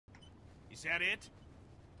Is that it?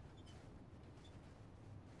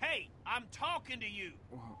 Hey, I'm talking to you.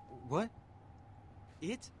 What?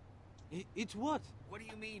 It's what? What do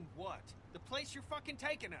you mean, what? The place you're fucking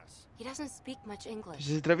taking us. He doesn't speak much English.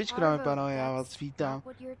 Takže zdravíčko, dámy a pánové, já vás vítám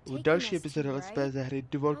u další epizody Let's Play ze hry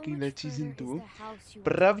The Walking Dead Season 2.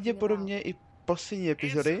 Pravděpodobně i poslední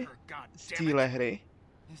epizody z téhle hry.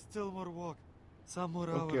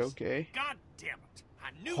 Ok.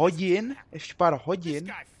 Hodin, ještě pár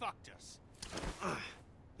hodin.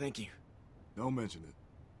 Thank you. Don't mention it.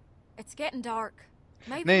 It's getting dark.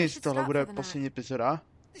 Nevím, jestli tohle bude poslední epizoda.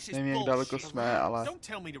 Nevím, jak daleko jsme, ale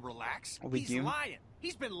uvidím.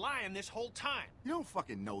 He's been lying this whole time. You don't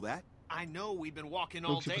fucking know that. I know we've been walking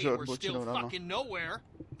all day and we're still fucking nowhere.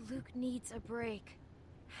 Luke needs a break.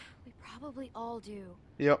 We probably all do.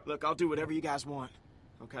 Yep. Look, I'll do whatever you guys want,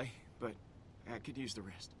 okay? But I could use the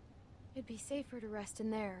rest. It'd be safer to rest in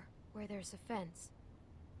there, where there's a fence.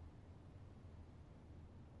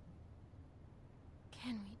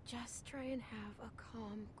 Can we just try and have a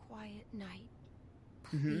calm, quiet night?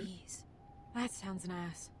 Please. That sounds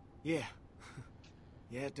nice. Yeah.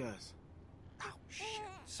 Yeah, it does. Oh, shit.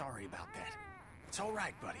 Sorry about that. It's all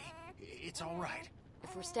right, buddy. It's all right.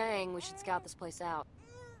 If we're staying, we should scout this place out.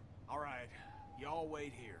 All right. Y'all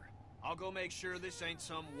wait here. I'll go make sure this ain't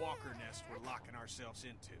some walker nest we're locking ourselves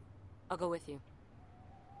into. I'll go with you.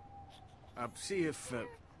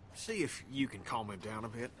 See if you can calm him down a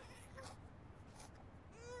bit.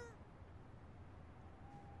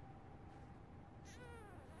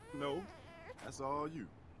 No, that's all you.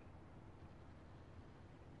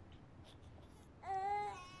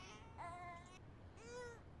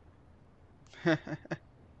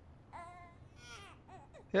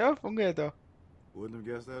 Jo, funguje to. Wouldn't have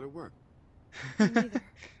guessed that it'd work. Neither.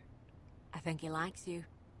 I think he likes you.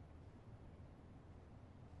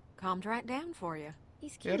 Calmed right down for you.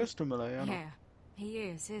 He's Je cute. roztomilý, ano. Yeah,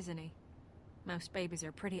 he is, isn't he? Most babies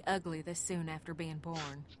are pretty ugly this soon after being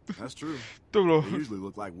born. That's true. To bylo They usually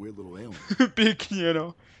look like weird little aliens. pěkně,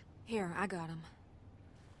 no. Here, I got him.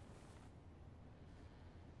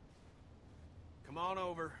 Come on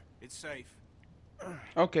over. It's safe.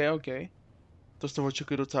 Ok. To z toho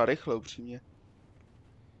čekuji docela rychle, upřímně.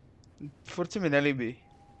 Furt se mi nelíbí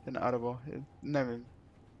ten Arvo, nevím.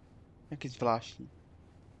 Jaký zvláštní.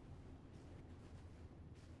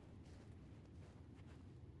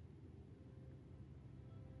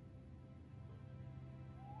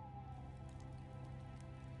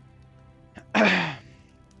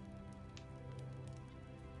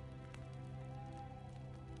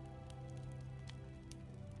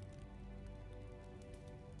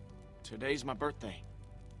 Today's my birthday.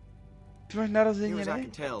 Ty máš Near narozeniny? as I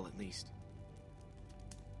can tell, at least.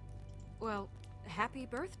 Well, happy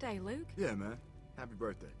birthday, Luke. Yeah, man. Happy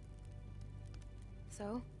birthday.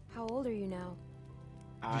 So, how old are you now?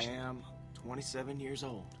 I am 27 years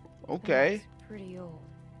old. Ok. That's pretty old.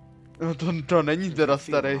 No to není teda I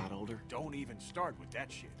feel a starý. lot older. Don't even start with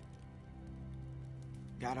that shit.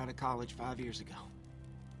 Got out of college 5 years ago.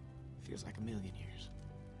 Feels like a million years.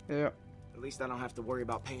 Jo. At least I don't have to worry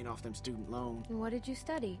about paying off them student loans. And what did you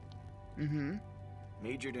study?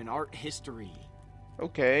 Majored in art history.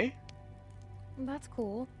 Ok. That's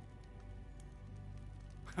cool.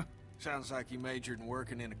 Sounds like you majored in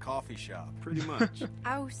working in a coffee shop. Pretty much.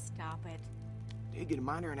 Oh, stop it. Did get a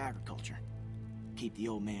minor in agriculture. Keep the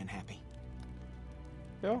old man happy.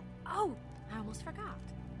 Jo. Oh, I almost forgot.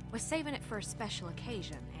 Was saving it for a special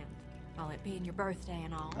occasion, and well, it being your birthday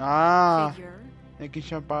and all. Figure Jaký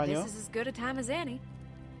šampáňo? this is as good a time as any.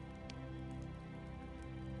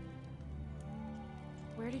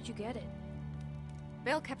 Where did you get it?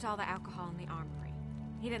 Bill kept all the alcohol in the armory.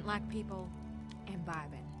 He didn't like people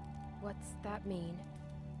imbibing. What's that mean?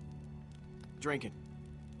 Drinking.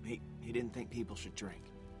 He didn't think people should drink.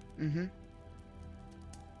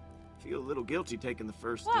 Feel a little guilty taking the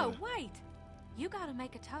first. Whoa, wait! You gotta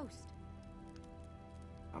make a toast.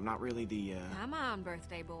 I'm not really the. Come on,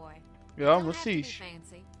 birthday boy. Jo, Don't have to be musíš.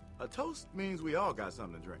 fancy. A toast means we all got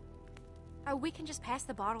something to drink. Oh, we can just pass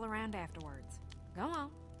the bottle around afterwards. Go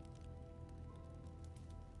on.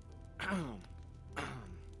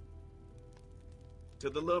 To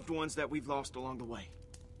the loved ones that we've lost along the way,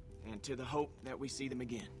 and to the hope that we see them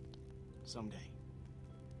again someday.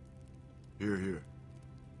 Here, here.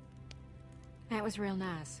 That was real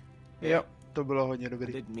nice. Jo, to bylo hodně I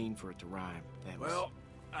dobrý. didn't mean for it to rhyme. That was... Well,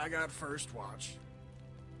 I got first watch.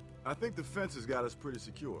 I think the fence has got us pretty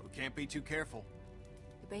secure. Can't be too careful.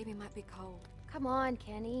 The baby might be cold. Come on,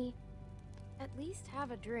 Kenny. At least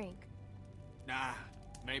have a drink. Nah,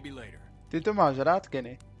 maybe later. Ty to máš rád,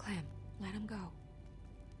 Kenny. Clem, let him go.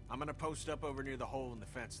 I'm gonna post up over near the hole in the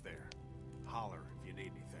fence there. holler if you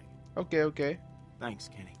need anything. OK, OK. Thanks,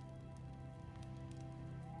 Kenny.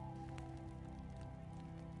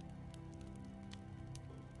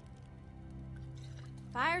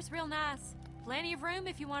 Fire's real nice. Plenty of room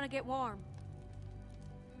if you want to get warm.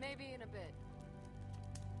 Maybe in a bit.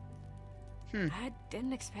 I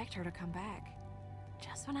didn't expect her to come back.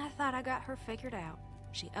 Just when I thought I got her figured out,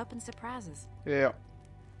 she up and surprises. Jo.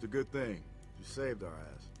 It's a good thing. You saved our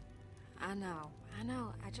ass. I know.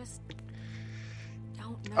 I just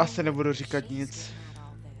don't know. Asi nebudu what říkat she's nic. getting out of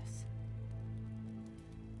all this.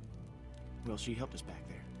 Well, she helped us back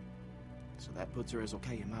there. So that puts her as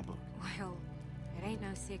okay in my book. Well, it ain't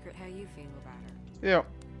no secret how you feel about her. Jo,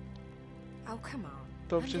 Oh, come on.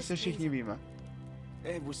 to I'm just přesně všichni teasing. víme.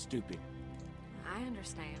 It was stupid. I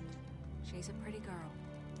understand. She's a pretty girl.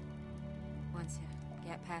 Once you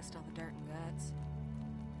get past all the dirt and guts.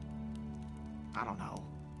 I don't know.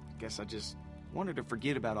 Guess I just wanted to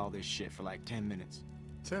forget about all this shit for like 10 minutes.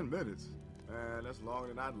 10 minutes? Man, that's longer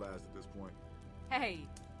than I'd last at this point. Hey,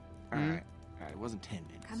 Alright, it wasn't 10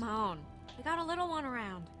 minutes. come on. We got a little one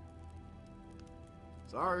around.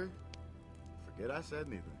 Sorry. Forget I said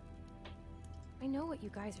anything. I know what you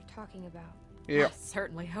guys are talking about. Jo. I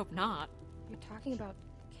certainly hope not. You're talking about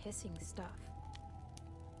kissing stuff.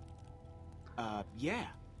 Yeah.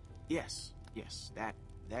 Yes, that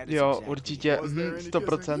is Jo, exactly určitě, Was there any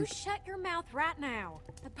 100%. You shut your mouth right now.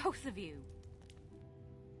 The both of you.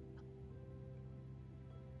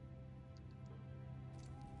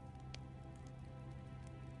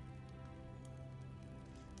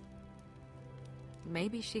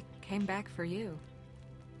 Maybe she came back for you.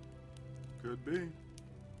 Could be.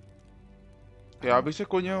 Já bych se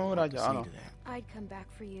klidně to rád, say ano. to that. I'd come back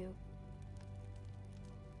for you.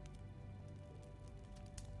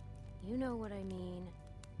 You know what I mean.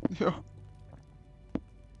 Jo.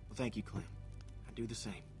 Well, thank you, Clem. I do the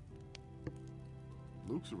same.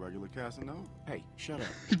 Luke's a regular Casanova. Hey, shut up.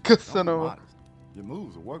 Don't be Casanova. modest. Your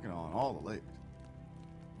moves are working on all the ladies.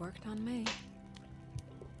 Worked on me.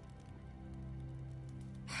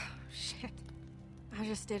 Shit. I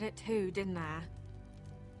just did it too, didn't I?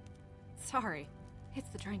 Sorry. It's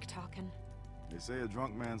the drink talking. They say a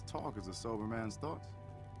drunk man's talk is a sober man's thoughts.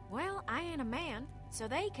 Well, I ain't a man, so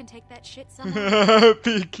they can take that shit somewhere.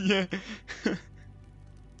 Pěkně.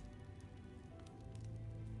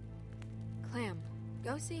 Clem,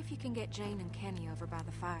 go see if you can get Jane and Kenny over by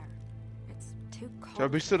the fire. It's too cold. Já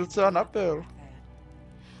bych se docela napil. like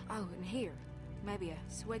that. Oh, and here, maybe a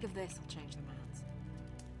swig of this will change their minds.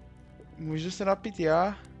 Můžu se napít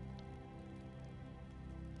já?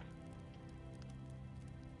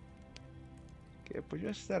 Okay,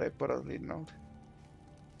 pojďme se tady porozhlídnout.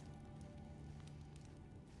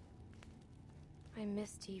 I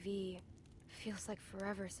miss TV. Feels like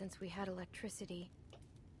forever since we had electricity.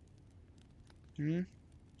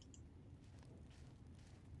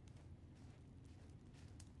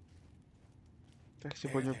 Tak si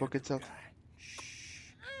pojďme pokecat.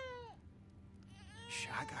 Shh. Shh,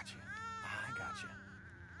 I got you. I got you.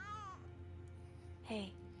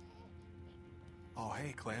 Hey, Oh,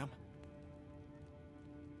 hey, Clem.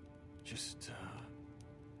 Just,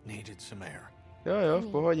 needed some air. Jo, jo, v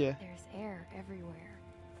Kenny, pohodě. there's air everywhere.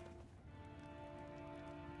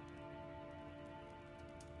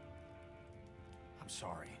 I'm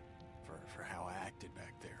sorry for how I acted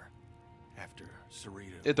back there after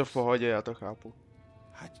Sarita. Je to v pohodě, já to chápu.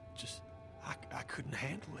 I couldn't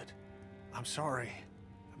handle it. I'm sorry.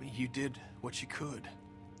 I mean, you did what you could.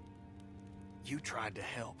 You tried to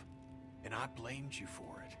help, and I blamed you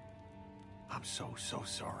for it. I'm so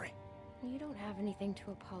sorry. You don't have anything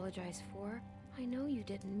to apologize for. I know you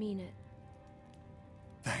didn't mean it.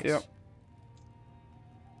 Thanks. Yep.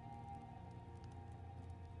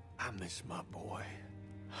 I miss my boy.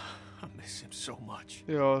 I miss him so much.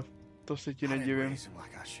 Jo, to se ti I didn't nedivím. raise him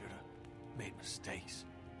like I should have. Made mistakes.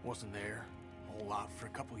 Wasn't there a whole lot for a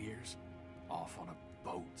couple years. Off on a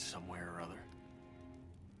boat somewhere or other.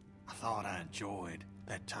 I thought I enjoyed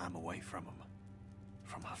that time away from him.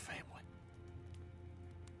 From my family.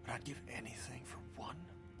 But I'd give anything for one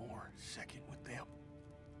more second with them.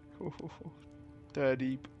 To je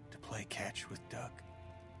deep. To play catch with Duck.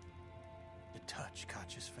 To touch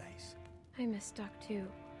Katja's face. I miss Duck too.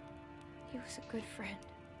 He was a good friend.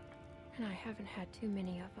 And I haven't had too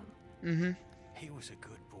many of them. He was a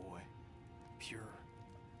good boy. Pure.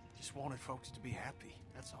 Just wanted folks to be happy,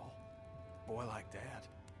 that's all. Boy like that.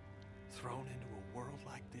 Thrown into a world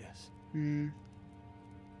like this.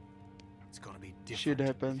 It's gonna be different Shit with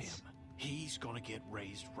happens. him. He's gonna get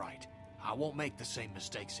raised right. I won't make the same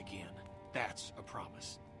mistakes again. That's a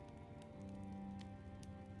promise.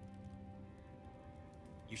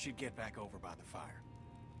 You should get back over by the fire.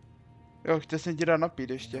 Jo, chtěl jsem ti dát napít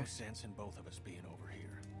ještě. No sense in both of us being over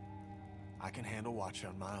here. I can handle watch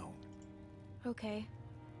on my own. Okay.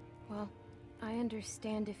 Well, I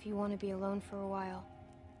understand if you want to be alone for a while.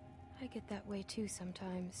 I get that way too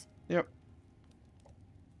sometimes. Yep.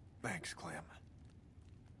 Thanks, Clem.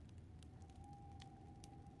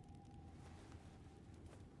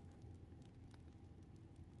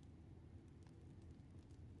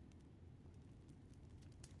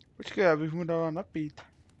 Počkej, já bych mu dala napít.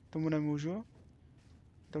 Tomu nemůžu?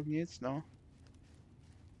 Tak nic, no.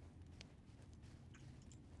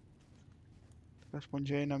 Tak aspoň,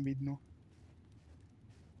 že jej nabídnu.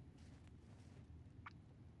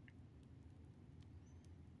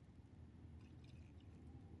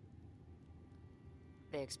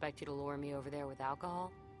 They expect you to lure me over there with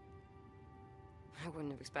alcohol? I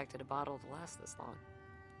wouldn't have expected a bottle to last this long.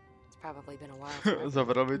 It's probably been a while.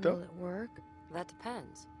 Zabral by to? Will it work? That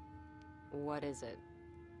depends. What is it?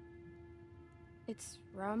 It's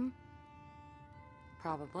rum?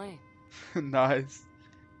 Probably. Nice.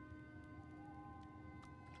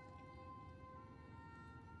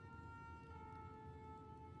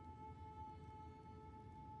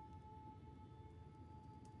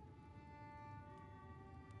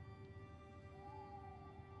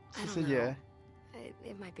 Co se děje?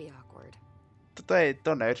 It might be awkward. To I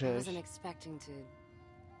neřeš. wasn't expecting to,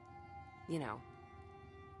 you know,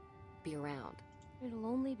 be around. It'll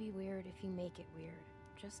only be weird if you make it weird.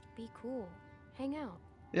 Just be cool. Hang out.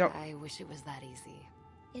 Jo. I wish it was that easy.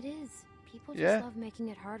 It is. People just Yeah. love making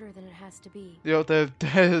it harder than it has to be. Jo, to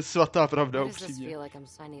je svatá pravda, Why does this upřímně. feel like I'm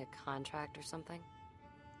signing a contract or something?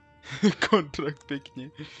 Kontrakt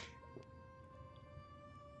pěkně.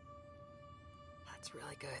 That's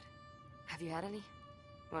really good. Have you had any?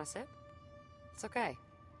 You want a sip? It's okay.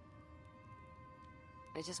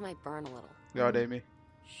 It just might burn a little. Jo, dej mi.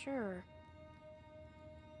 Sure.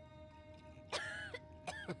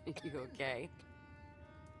 You okay?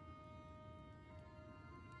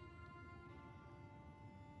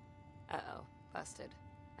 Uh-oh, busted.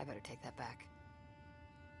 I better take that back.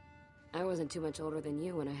 I wasn't too much older than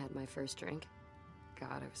you when I had my first drink.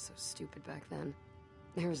 God, I was so stupid back then.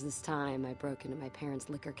 There was this time I broke into my parents'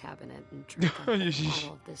 liquor cabinet and drank a whole Ježiš.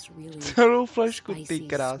 bottle of this really Celou flašku, ty spicy,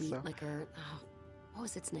 krása. sweet liquor. Oh, what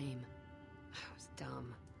was its name? It was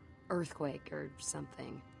dumb. Earthquake or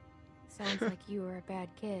something. Sounds like you were a bad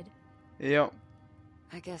kid. Jo.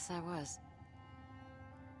 I guess I was.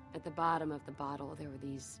 At the bottom of the bottle, there were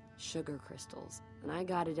these sugar crystals, and I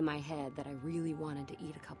got it in my head that I really wanted to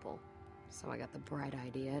eat a couple. So I got the bright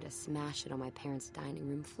idea to smash it on my parents' dining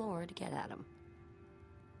room floor to get at them.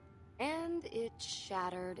 And it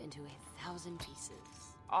shattered into 1,000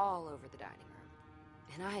 pieces, all over the dining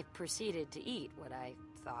room. And I proceeded to eat what I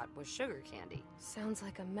thought was sugar candy. Sounds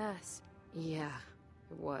like a mess. Yeah,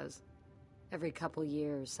 it was. Every couple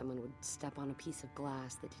years, someone would step on a piece of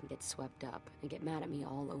glass that didn't get swept up and get mad at me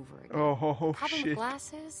all over again. Oh, The problem shit. with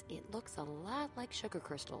glass is, it looks a lot like sugar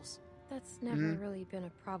crystals. That's never really been a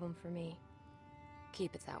problem for me.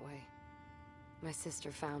 Keep it that way. My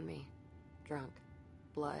sister found me, drunk,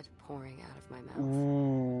 blood pouring out of my mouth.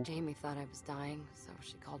 Ooh. Jamie thought I was dying, so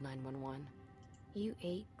she called 911. You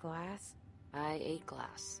ate glass? I ate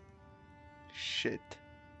glass. Shit.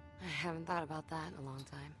 I haven't thought about that in a long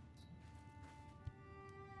time.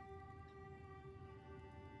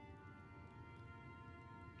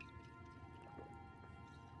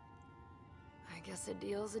 I guess a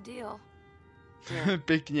deal's a deal. Yeah.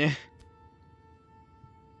 Pěkně.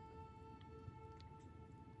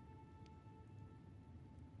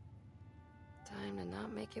 Time to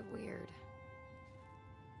not make it weird.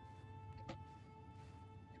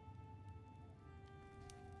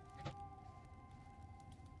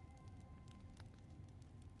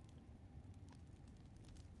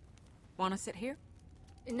 Want to sit here?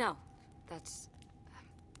 No, that's...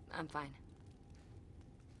 I'm fine.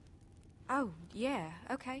 Oh, yeah,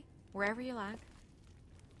 okay. Wherever you like.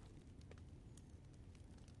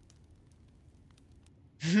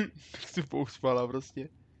 Se pouspala prostě.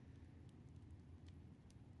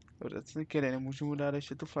 Dobře, co někdy, nemůžu mu dát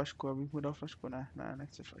ještě tu flašku, abych mu dal flašku, ne,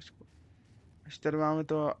 nechci flašku. Až tady máme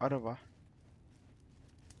toho Arova.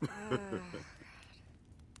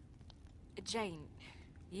 Jane,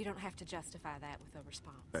 you don't have to justify that with a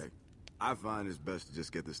response. Hey, I find it's best to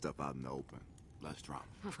just get this stuff out in the open. Less drama.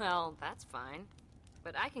 Well, that's fine.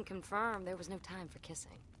 But I can confirm there was no time for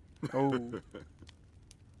kissing. Oh.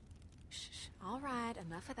 Shh, all right,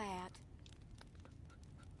 enough of that.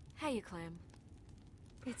 Hey, you Clem.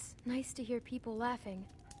 It's nice to hear people laughing.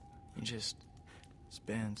 You just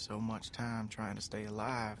spend so much time trying to stay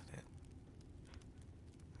alive that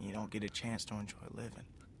you don't get a chance to enjoy living.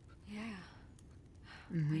 Yeah.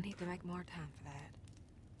 We need to make more time for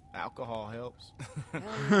that. Alcohol helps. Hell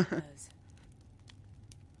yeah, it does.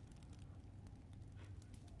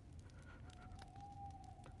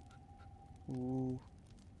 Ooh.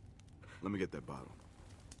 Let me get that bottle.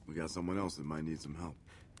 We got someone else that might need some help.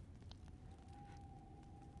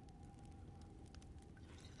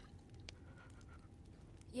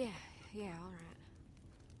 Yeah, all right.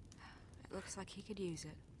 It looks like he could use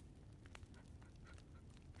it.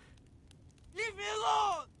 Leave me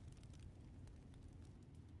alone!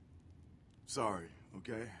 Sorry,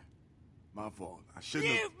 okay? My fault. I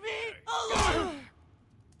shouldn't have... Leave me alone!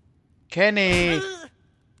 Kenny!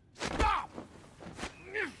 Stop!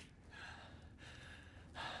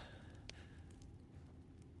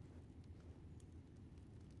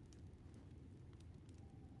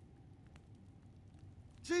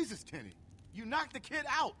 Jesus, Kenny. You knocked the kid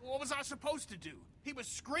out. What was I supposed to do? He was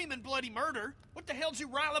screaming bloody murder. What the hell'd you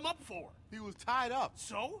rile him up for? He was tied up.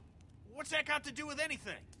 So? What's that got to do with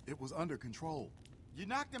anything? It was under control. You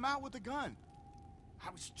knocked him out with a gun.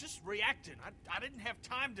 I was just reacting. I didn't have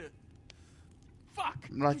time to... Fuck!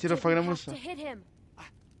 Mlátit do fakt nemusel. To hit him.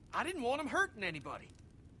 I didn't want him hurting anybody.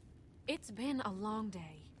 It's been a long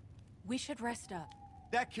day. We should rest up.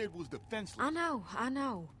 That kid was defenseless. I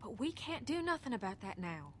know, but we can't do nothing about that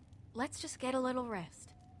now. Let's just get a little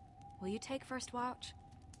rest. Will you take first watch?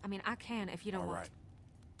 I mean, I can if you don't want. All right.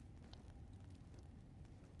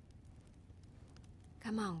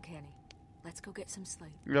 Come on, Kenny. Let's go get some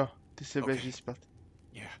sleep. Jo, ty se Okay. běží spát.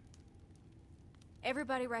 Yeah.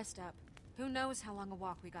 Everybody rest up. Who knows how long a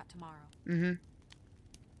walk we got tomorrow? Mhm.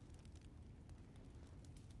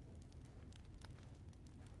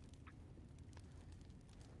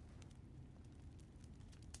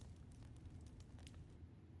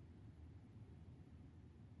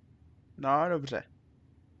 No, dobře.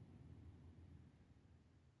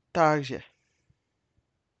 Takže.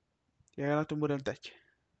 Jak na tom budeme teď?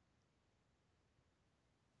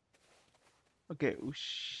 OK, už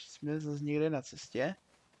jsme zase někde na cestě.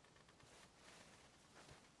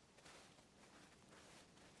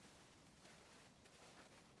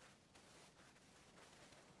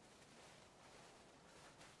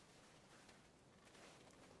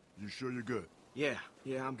 You sure you're good? Yeah,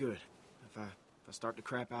 I'm good. If I start to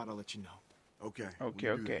crap out, I'll let you know. Okay. OK,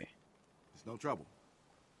 we'll do OK. that. It's no trouble.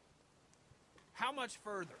 How much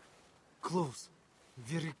further? Close.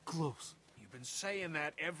 Very close. You've been saying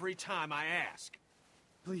that every time I ask.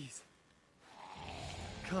 Please.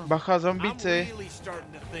 Come. Bacha, I'm zombíci. really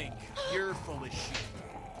starting to think you're full of shit.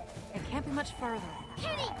 It can't be much further.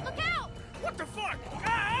 Kenny, look out! What the fuck?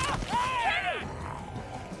 Ah! Ah!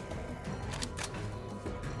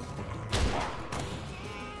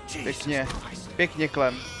 Jesus Pěkně, Christ. pěkně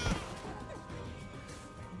klem.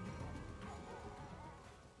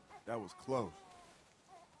 That was close.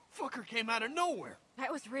 Fucker came out of nowhere.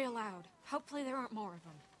 That was real loud. Hopefully there aren't more of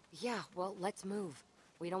them. Yeah, well, let's move.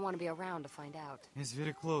 We don't want to be around to find out. It's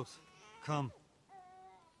very close. Come.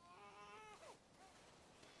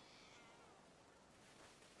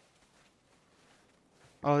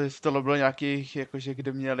 Ale jestli tohle bylo nějakých, jakože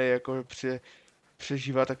kde měli jako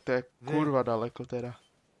přežívat, tak to je kurva daleko teda.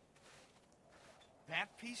 That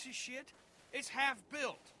piece of shit? It's half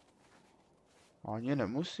built. Ani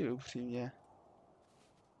nemusí, upřímně.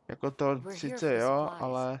 Jako to We're here sice for jo, supplies,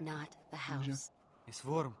 ale... not the house. It's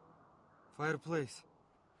warm. Fireplace.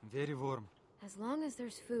 Very warm. As long as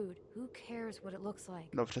there's food, who cares what it looks like?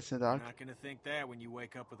 No přesně You're tak. not gonna think that when you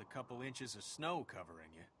wake up with a couple inches of snow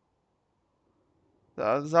covering you.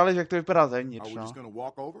 Záleží, jak to vypadá Are zevnitř, we no. just gonna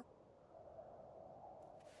walk over?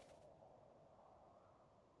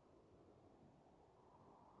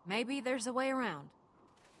 Maybe there's a way around.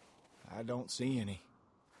 I don't see any.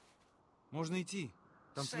 Можно идти.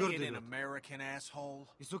 Там Say твердый it in лед. American, asshole.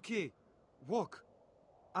 It's okay. Walk.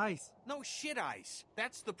 Ice. No shit ice.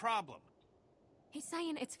 That's the problem. He's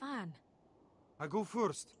saying it's fine. I go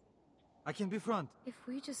first. I can be front. If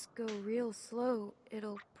we just go real slow,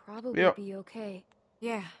 it'll probably Yep. be okay.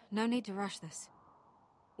 Yeah, no need to rush this.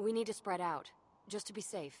 We need to spread out, just to be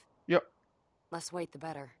safe. Jo, Less weight, the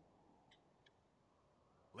better.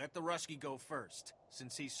 Let the Rusky go first,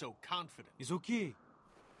 since he's so confident. It's okay.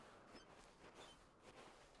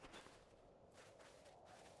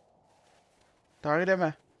 tak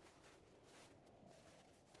jdeme.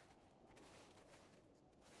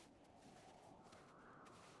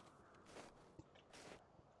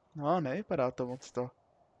 No, nevypadá to moc to.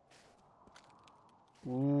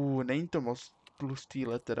 Není to moc tlustý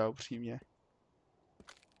let teda, upřímně.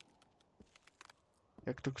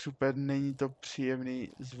 Jak to křupe, není to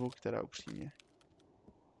příjemný zvuk teda, upřímně.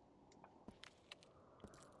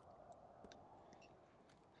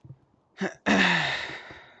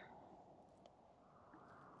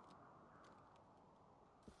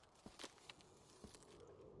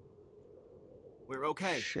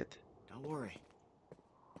 okay. Shit. Don't worry.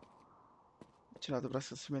 Čeho to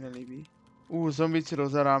prostě se mi nelíbí. Zombici jdou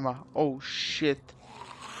za náma. Oh shit.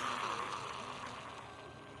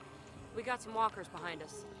 We got some walkers behind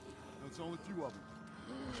us. There's only a few of them.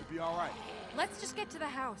 Should be all right. Let's just get to the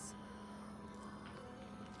house.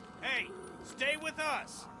 Hey, stay with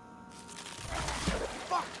us.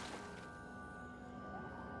 Fuck!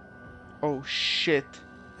 Oh shit.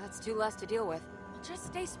 That's two less to deal with. We'll just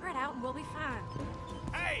stay spread out and we'll be fine.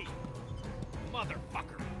 Hey!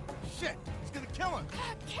 Motherfucker! Shit! He's gonna kill him!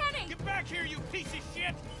 Kenny! Get back here, you piece of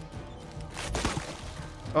shit!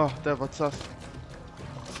 Oh, to je odsaz.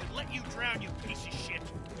 Should let you drown, you piece of shit!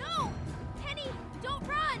 No! Kenny, don't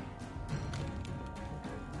run!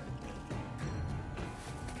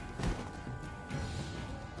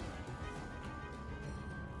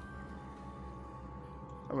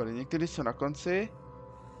 Dobrý, některý jsou na konci.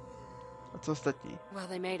 A co ostatní? Well,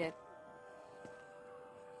 they made it.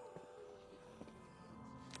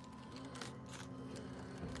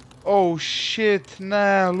 Oh shit,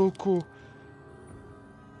 ne, Luku.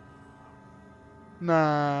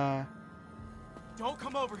 Ne. Don't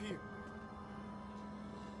come over here.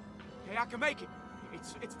 Hey, I can make it.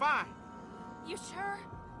 It's fine. You sure?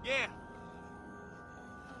 Yeah.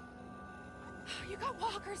 You got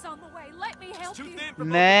walkers on the way. Let me It's help too you. thin for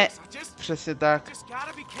Ne, both of us. I just přesně tak.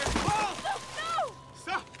 gotta be careful. Oh! No!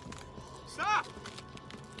 Stop! Stop!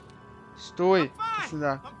 Stůj, I'm přesně fine.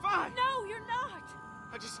 tak. I'm fine. No, you're not.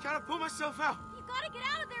 I just gotta pull myself out. You gotta get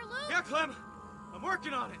out of there, Luke! Yeah, Clem. I'm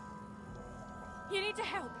working on it. You need to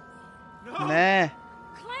help. No. Ne.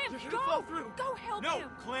 Clem, You're gonna fall through. Go help No, him.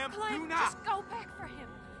 Clem, do Clem, not. just go back for him.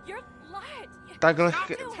 You're light. Takhle. Stop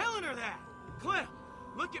telling her that. Clem,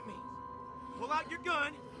 look at me. Pull out your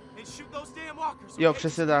gun and shoot those damn walkers. Jo, okay?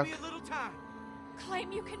 přesně Just tak. give me a little time.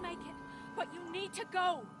 Clem, you can make it, but you need to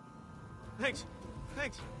go. Thanks.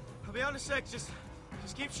 Thanks. I'll be on a sec. Just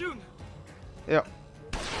keep shooting. Jo.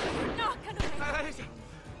 You're not gonna make it.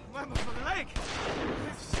 My leg.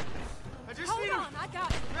 I just Hold need on, I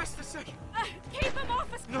got you. rest a second. Keep him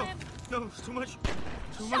off us, No, Clem. no, it's too much.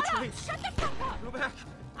 Too Shut much up! weight. Shut the fuck up! Go back.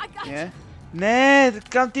 I got you. Ne. Ne,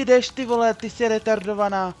 kam ty jdeš, ty vole, ty jsi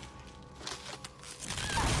retardovaná.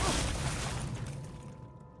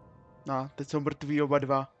 No, teď jsou mrtví oba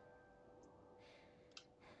dva.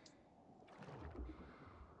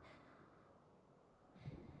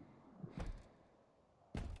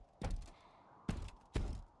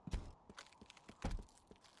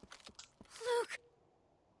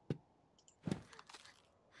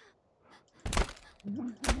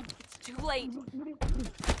 It's too late.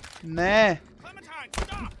 Ne. Clementine,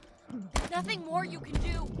 stop! Nothing more you can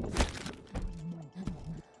do.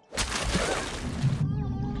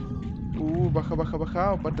 Bacha, bacha,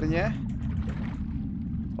 bacha, opatrně.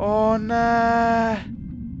 O ne.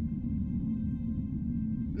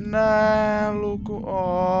 Ne, Luku,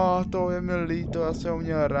 to je mi líto, já jsem ho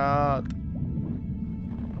měl rád.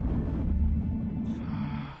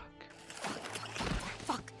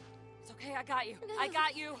 Fuck. It's okay, I got you. I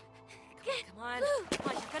got you. Come on,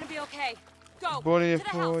 you're gonna be okay. Go. Bonnie, To the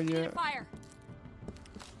house. We need pohodě. a fire.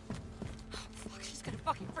 Oh, fuck, she's gonna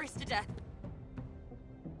fucking freeze to death.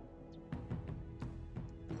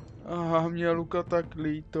 Mě Luka tak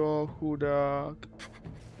líto, chudák.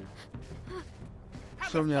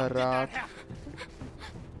 Jsem měl rád.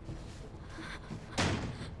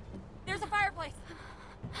 There's a fireplace.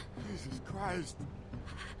 Jesus Christ.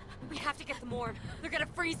 We have to get them warm. They're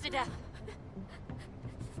gonna freeze to death.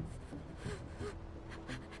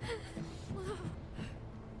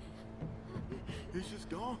 He's just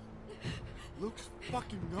gone. Luke's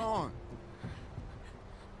fucking gone.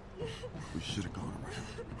 We should have gone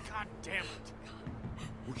around. God damn it!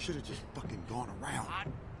 We should have just fucking gone around.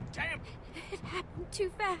 God damn it! It happened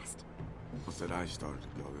too fast. Once that ice started to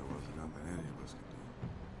go, there wasn't nothing any of us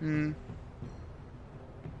could do.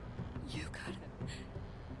 You got it.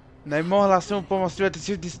 Nemohla jsem mu pomoct, ty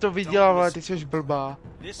jsi to viděla, ale ty jsi už blbá.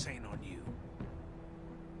 This ain't on you.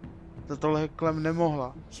 Za tohle Clem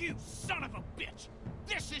nemohla. You son of a bitch!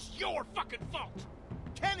 This is your fucking fault!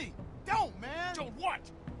 Kenny, don't, man! Don't what?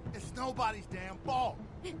 It's nobody's damn fault.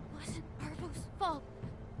 It wasn't Arvo's fault.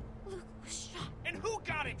 Luke was shot. And who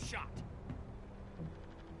got him shot?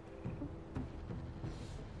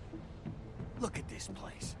 Look at this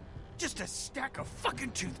place. Just a stack of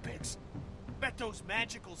fucking toothpicks. Bet those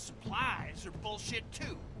magical supplies are bullshit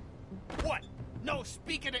too. What? No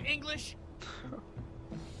speaking of English?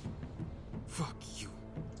 Fuck you.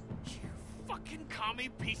 You fucking commie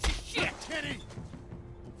piece of shit! Kenny!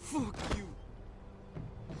 Fuck you.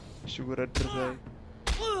 Ještě bude drzej.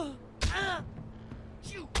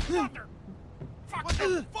 You mother! Fuck! What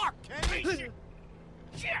the fuck, Kenny?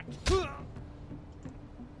 Shit!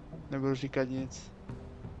 Nebudu říkat nic.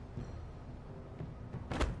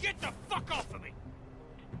 Get the fuck off of me!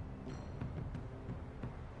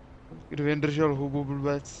 Kdo jen držel hubu,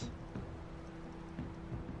 blbec.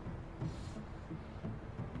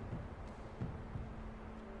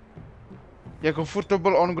 Jako furt to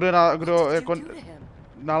byl on, kdo jako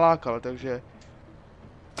nalákal, takže...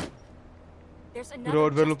 Kdo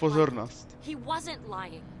odvedl pozornost.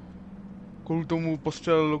 Kvůli tomu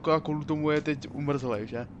postřelil Luka, kvůli tomu je teď umrzlej,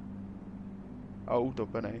 že? A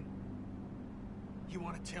utopený.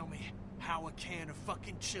 How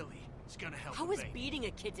is beating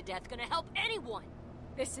a kid to death gonna help anyone?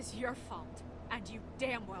 This is your fault, and you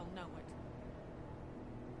damn well know it.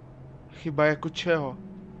 Chyba jako čeho?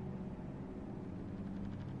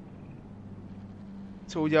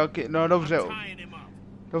 Co udělal no dobře.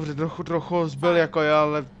 Dobře, trochu ho zbyl jako já,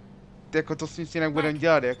 ale jako to s nic jinak budem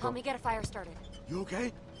dělat jako. Help me get a fire started. You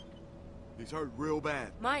okay? He's hurt real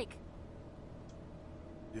bad. Mike.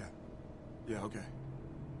 Yeah, okay.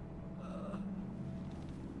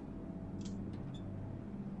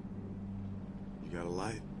 You got a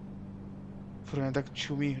light? Furt tak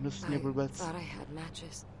čumí hnusně, blbec. Thought I had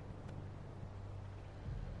matches.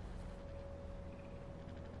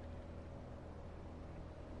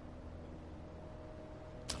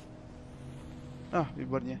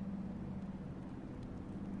 Výborně.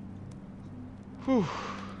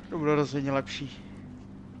 To bylo rozhodně lepší.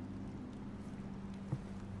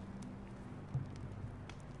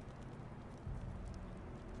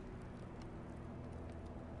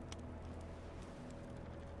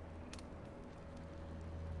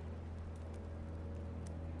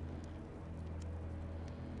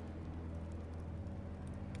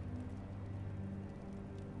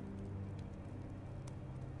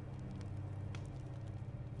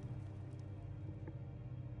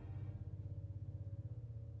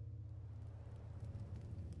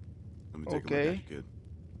 Okay. Kid.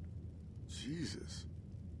 Jesus.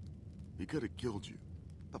 He could have killed you.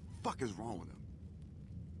 The fuck is wrong with him?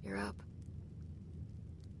 You're up.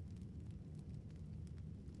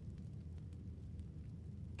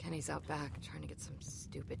 Kenny's out back trying to get some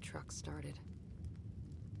stupid truck started.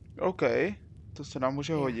 Okay. To se nám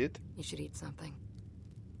může hodit. You should eat something.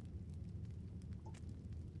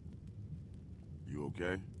 You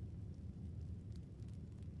okay?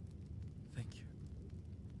 Thank you.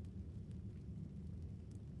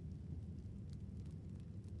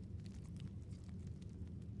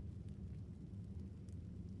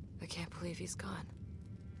 I can't believe he's gone.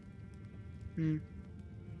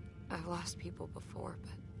 I've lost people before,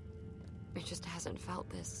 but it just hasn't felt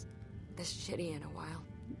this shitty in a while.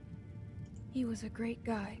 He was a great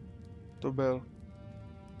guy. To byl.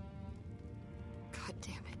 God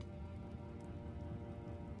damn it.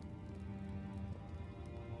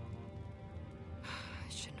 I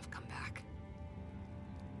shouldn't have come back.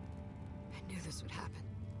 I knew this would happen.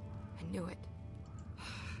 I knew it.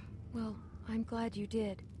 Well, I'm glad you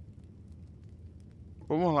did.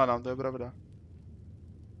 Pomohla nám, to je pravda.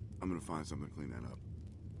 I'm gonna find something to clean that up.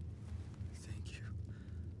 Thank you.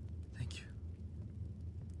 Thank you.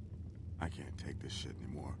 I can't take this shit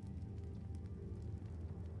anymore.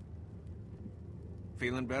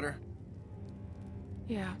 Feeling better?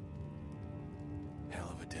 Yeah. Hell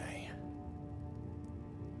of a day.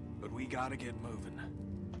 But we gotta get moving.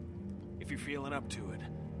 If you're feeling up to it,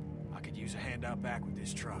 I could use a hand out back with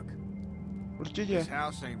this truck. Určitě. This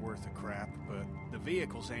house ain't worth a crap, but the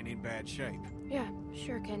vehicles ain't in bad shape. Yeah,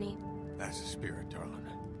 sure, Kenny. That's the spirit, darling.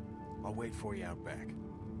 I'll wait for you out back.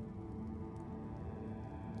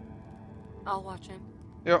 I'll watch him.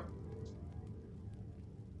 Jo.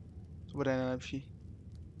 To bude nejlepší.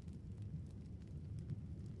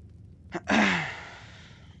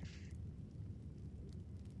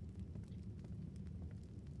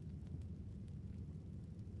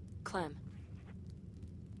 Clem.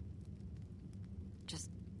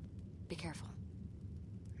 Just be careful.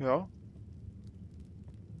 Jo.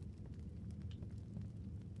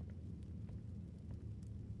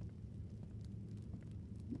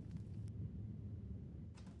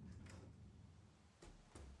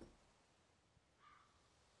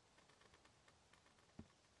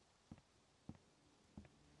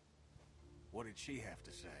 What did she have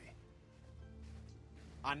to say?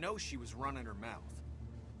 I know she was running her mouth.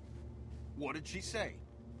 What did she say?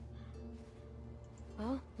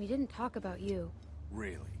 Well, we didn't talk about you.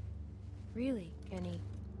 Really? Really, Kenny.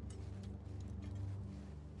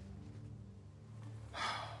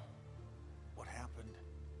 What happened?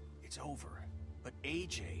 It's over. But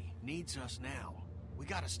AJ needs us now. We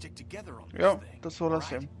gotta stick together on this Jo, thing. to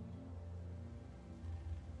souhlasím. Right?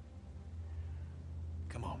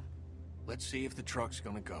 Let's see if the truck's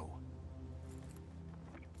gonna go.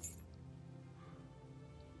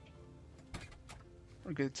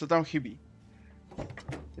 Okay, co tam chybí?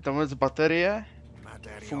 Je tam vůbec baterie?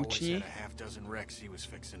 Funkční?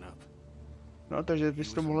 No, takže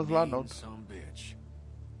bys to mohl zvládnout.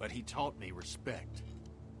 But he taught me respect.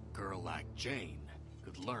 Girl like Jane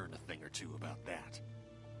could learn a thing or two about that.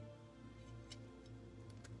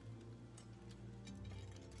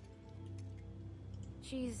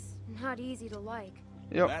 She's not easy to like.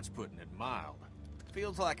 Jo. That's putting it mild.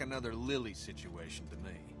 Feels like another Lily situation to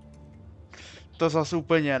me. To zas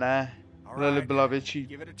úplně ne. Lily byla větší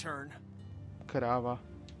Give it a turn. kráva.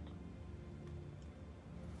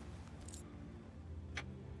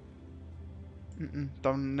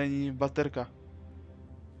 Tam není baterka.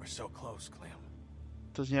 We're so close, Clem.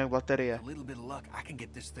 To zní jak baterie. A little bit of luck, I can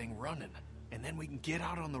get this thing running, and then we can get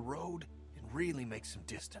out on the road and really make some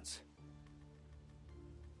distance.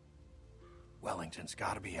 Wellington's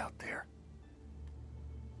got to be out there.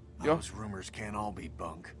 Those rumors can't all be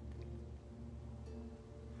bunk.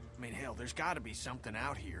 I mean, hell, there's got to be something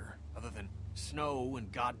out here other than snow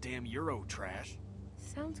and goddamn Euro trash.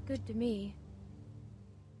 Sounds good to me.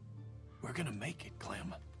 We're gonna make it,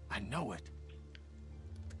 Clem. I know it.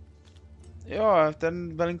 Jo,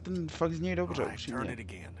 ten Wellington fakt zní dobře, upřímně.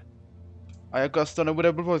 A jako asi to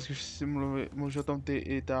nebude blbost, když si mluvíš o tom ty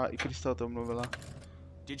i Krista o tom mluvila.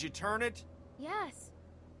 Did you turn it? Yes.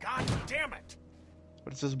 God damn it.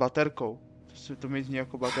 Protože s baterkou. To mi zní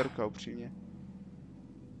jako baterka, upřímně.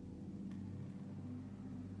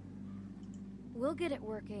 We'll get it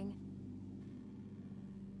working.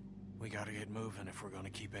 We gotta get moving if we're gonna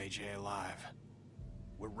keep AJ alive.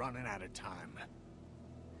 We're running out of time.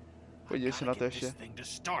 Podívej se na to ještě.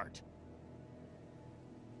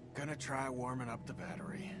 Gonna try warming up the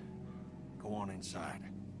battery. Go on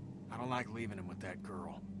inside. I don't like leaving him with that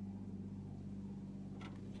girl.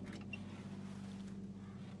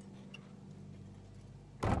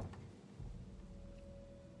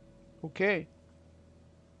 OK.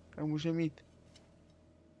 Tak může mít.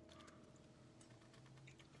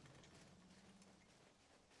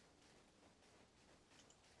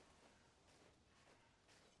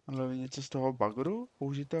 Ale něco z toho bagru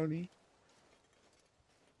použitelný?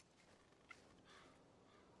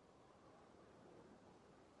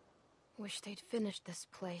 Wish they'd finished this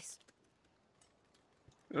place.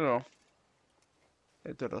 Jo.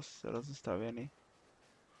 Je to rozestavěný.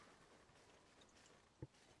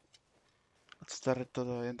 A staré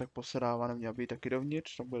to jen tak posedává, neměl být taky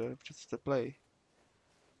dovnitř, to bude přece teplej.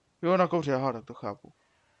 Jo, na kouři, aha, tak to chápu.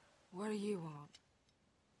 What do you want?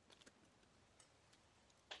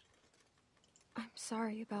 I'm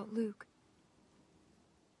sorry about Luke.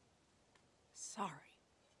 Sorry.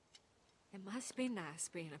 It must be nice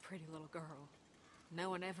being a pretty little girl. No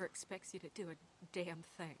one ever expects you to do a damn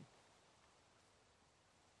thing.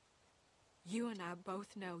 You and I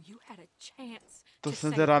both know you had a chance. To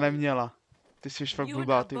jsem teda neměla. Ty jsi fakt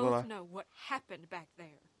blbá, ty vole. You and I both know what happened back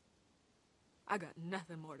there. I got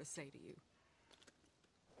nothing more to say to you.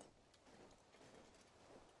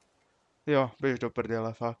 Jo, běž do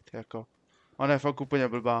prdele, fakt, jako. Ona je fakt úplně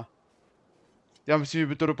blbá. Já myslím, že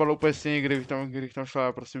by to dopadlo úplně stejně, kdybych tam šla,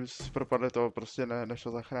 a prostě by se propadli, to prostě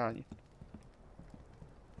nešlo zachránit.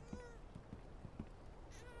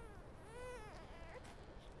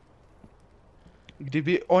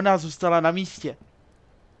 Kdyby ona zůstala na místě.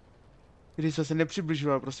 Když se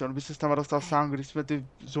nepřibližoval, prostě on by se tam dostal sám, když jsme ty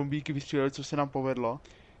zombíky vystříleli, co se nám povedlo.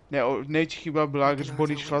 Největší chyba byla, když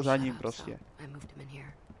Bonnie šla za ním prostě.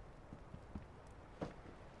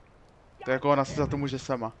 To jako ona se za to může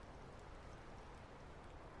sama.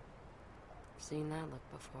 Seen that look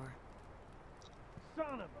before.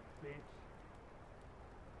 Son of a bitch.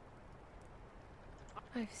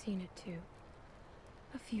 I've seen it too.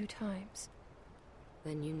 A few times.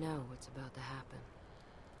 Then you know what's about to happen.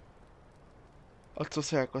 A co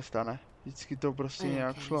se jako stane? Vždycky to prostě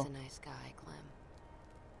nějak šlo.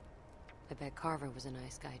 I bet Carver was a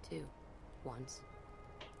nice guy too. Once.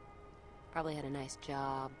 Probably had a nice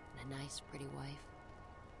job and a nice pretty wife.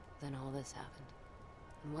 Then all this happened.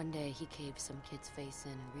 And one day he caved some kid's face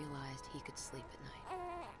in and realized he could sleep at night.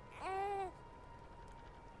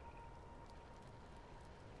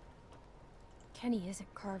 Kenny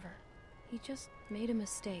isn't Carver. He just made a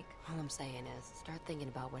mistake. All I'm saying is, start thinking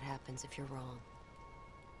about what happens if you're wrong.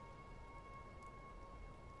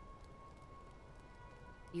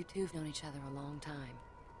 You two've known each other a long time.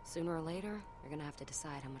 Sooner or later, you're gonna have to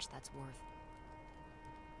decide how much that's worth.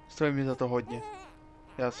 Stojí mi za to hodně.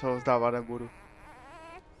 Já se ho vzdávat nebudu.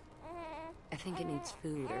 I think it needs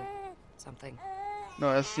food or something.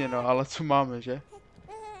 No jasně, no, ale co máme, že?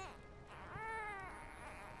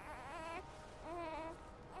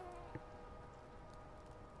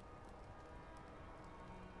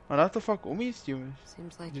 Ona to fakt umí s tím.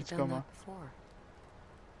 Seems like you've Vždycky done má. that before.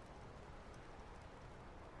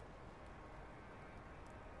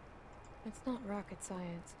 It's not rocket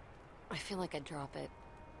science. I feel like I'd drop it.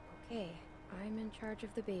 Okay, I'm in charge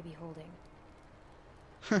of the baby holding.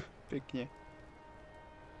 Pěkně.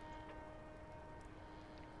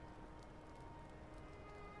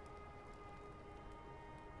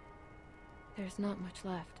 There's not much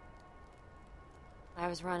left. I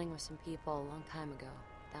was running with some people a long time ago,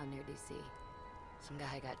 down near DC. Some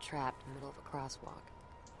guy got trapped in the middle of a crosswalk.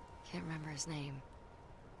 Can't remember his name.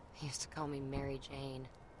 He used to call me Mary Jane.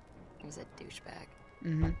 He was a douchebag.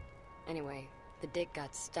 Mhm. Anyway, the dick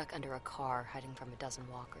got stuck under a car hiding from a dozen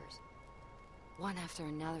walkers. One after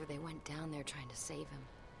another, they went down there trying to save him.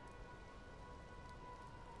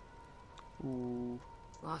 Ooh,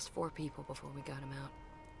 Lost 4 people before we got him out.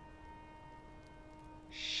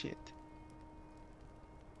 shit.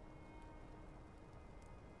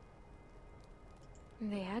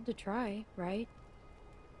 They had to try, right?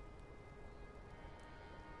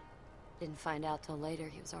 Didn't find out till later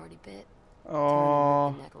he was already bit. Oh,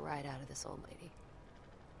 Ripped the neck right out of this old lady.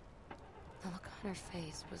 The look on her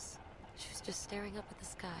face was... She was just staring up at the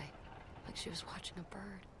sky, like she was watching a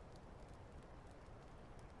bird.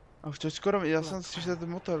 a už to skoro, já jsem slyšel ten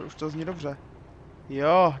motor, už to zní dobře.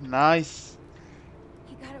 Jo, nice.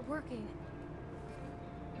 He got it working.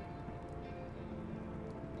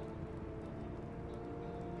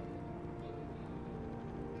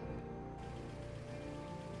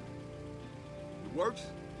 It works?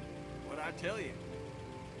 What'd I tell you?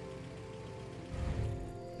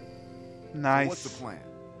 So Nice. what's the plan?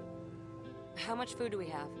 How much food do we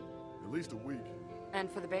have? At least a week. And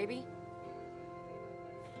for the baby?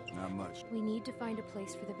 Not much. We need to find a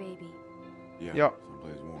place for the baby. Yeah, Yeah.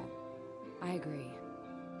 someplace warm. I agree.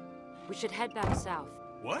 We should head back south.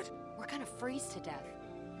 What? We're gonna freeze to death.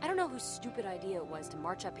 I don't know whose stupid idea it was to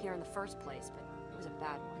march up here in the first place, but it was a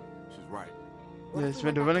bad one. She's right. What if Yes,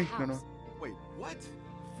 we we're went back to doing- no, house? Wait, what?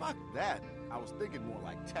 Fuck that. I was thinking more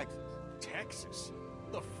like Texas. Texas?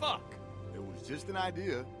 The fuck? It was just an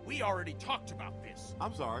idea. We already talked about this.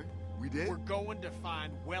 I'm sorry. We did? We're going to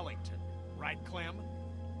find Wellington, right, Clem?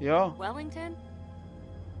 Jo, Wellington?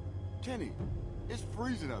 Kenny, it's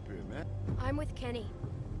freezing up here, man. I'm with Kenny.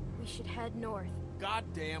 We should head north.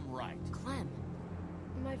 Goddamn right. Clem.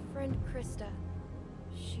 My friend Krista.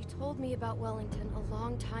 She told me about Wellington a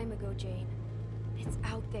long time ago, Jane. It's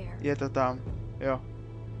out there. je to tam. Jo.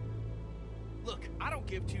 Look, I don't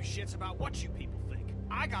give 2 shits about what you people think.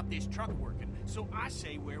 I got this truck working, so I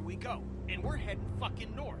say where we go. And we're heading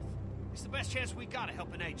fucking north. It's the best chance we got of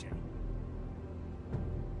helping AJ.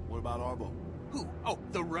 What about Arvo? Who? Oh,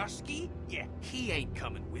 the Rusky? Yeah, he ain't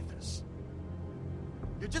coming with us.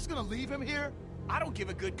 You're just gonna leave him here? I don't give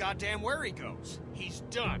a good goddamn where he goes. He's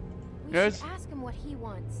done. We Yes. should ask him what he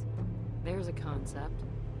wants. There's a concept.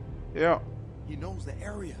 Jo. He knows the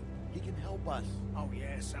area. He can help us. Oh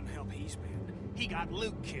yeah, some help he's been. He got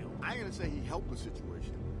Luke killed. I ain't gonna say he helped the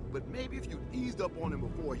situation, but maybe if you'd eased up on him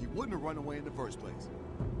before, he wouldn't have run away in the first place.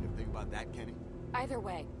 You ever think about that, Kenny? Either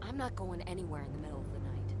way, I'm not going anywhere in the middle of the night.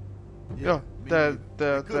 Jo, me to je, neither. to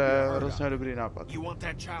je, It could to be a je hard hrozně out. dobrý nápad. You want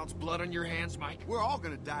that child's blood on your hands, Mike? We're all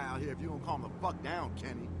gonna die out here if you don't calm the fuck down,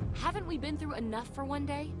 Kenny. Haven't we been through enough for one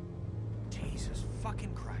day? Jesus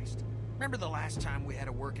fucking Christ. Remember the last time we had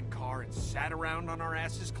a working car and sat around on our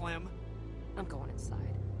asses, Clem? I'm going inside.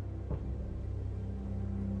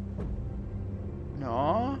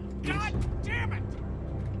 No. God damn it!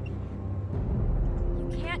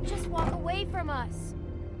 You can't just walk away from us.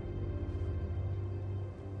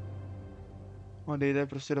 On jde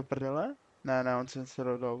prostě do prdele? Ne, on se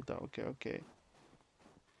do auta, ok.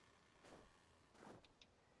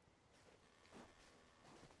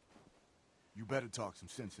 You better talk some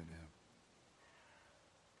sense into him.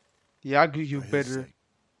 Jak For his youtuber? sake.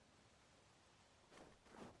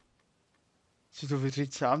 Si to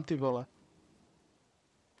vyříct sám, ty vole.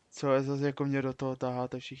 Co je zase, jako mě do toho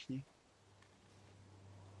taháte všichni?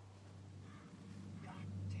 God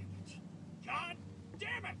damn it. God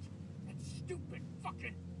damn it! That stupid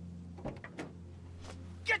fucking...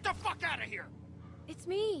 Get the fuck out of here! It's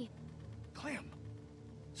me. Clem.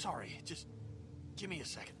 Sorry, just give me a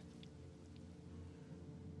second.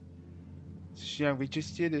 Chceš nějak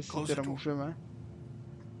vyčistit, jestli Close teda the door. můžeme?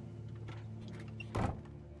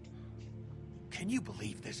 Can you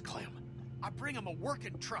believe this, Clem? I bring them a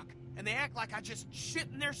working truck, and they act like I just shit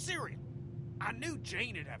in their cereal. I knew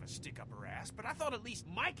Jane'd have a stick up her ass, but I thought at least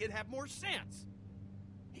Mike'd have more sense.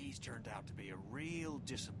 He's turned out to be a real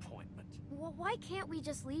disappointment. Well, why can't we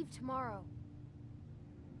just leave tomorrow?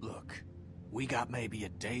 Look, We got maybe a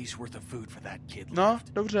day's worth of food for that kid No,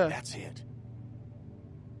 left. dobře. That's it.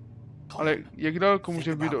 Ale jak daleko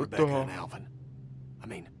může Think být about od Rebecca toho? and Alvin. I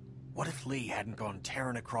mean, what if Lee hadn't gone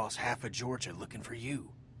tearing across half of Georgia looking for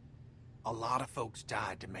you? A lot of folks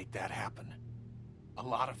died to make that happen. A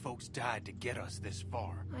lot of folks died to get us this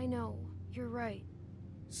far. I know, you're right.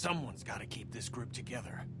 Someone's got to keep this group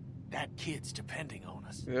together. That kid's depending on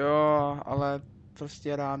us. Jo, ale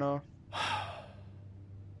prostě ráno.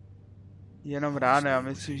 Jenom ráno, já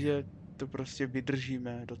myslím, že to prostě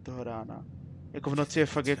vydržíme do toho rána. Jako v noci je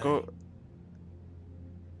fakt jako...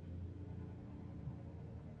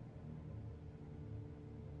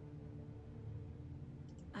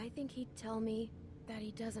 I think he'd tell me that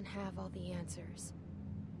he doesn't have all the answers.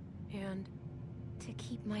 And to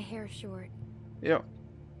keep my hair short. Jo.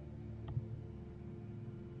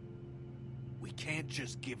 We can't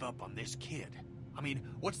just give up on this kid. I mean,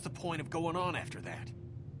 what's the point of going on after that?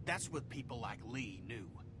 That's what people like Lee knew,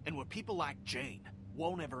 and what people like Jane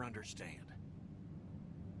won't ever understand.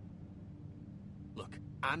 Look,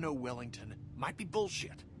 I know Wellington might be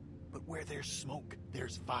bullshit, but where there's smoke,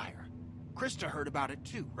 there's fire. Krista heard about it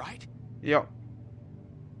too, right? Jo.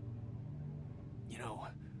 You know,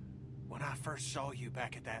 when I first saw you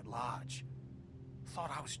back at that lodge,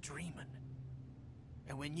 thought I was dreaming.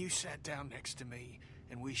 And when you sat down next to me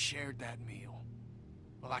and we shared that meal,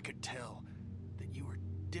 well, I could tell that you were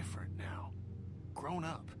different now, grown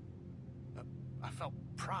up. I felt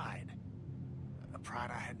pride, a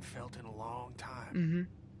pride I hadn't felt in a long time. Mhm.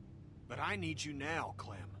 But I need you now,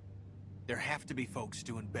 Clem. There have to be folks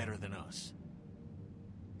doing better than us.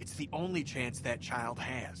 It's the only chance that child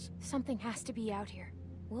has. Something has to be out here.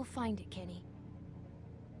 We'll find it, Kenny.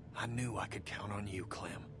 I knew I could count on you,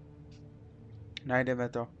 Clem. Najdeme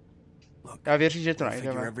to. Look, Já věřím, že to we'll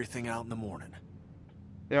figure najdeme. everything out in the morning.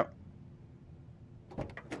 Jo.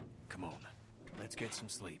 Come on, let's get some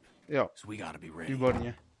sleep. Jo. 'Cause we gotta be ready.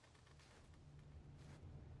 Výborně.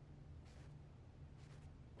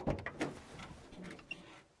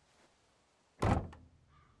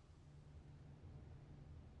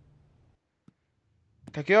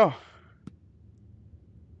 Tak jo.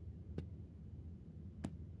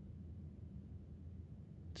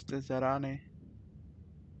 Co to je za rány?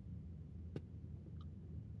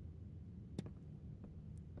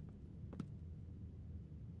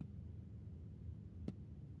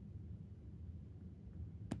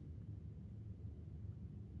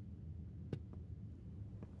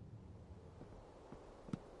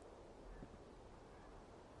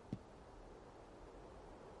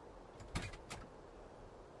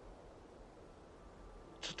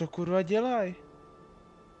 Co to kurva dělaj?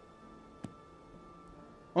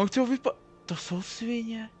 On chce To jsou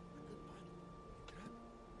svině.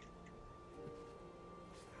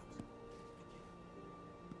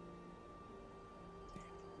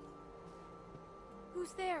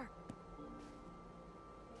 Who's there?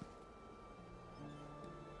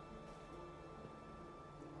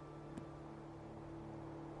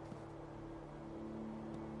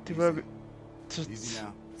 Ty vole, co? Easy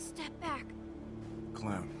now. Step back.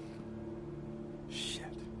 Clem.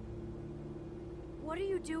 Shit. What are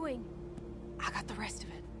you doing? I got the rest of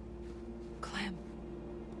it. Clem.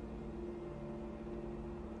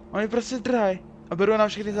 Oni prostě drhají a berou nám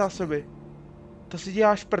všechny zásoby. To si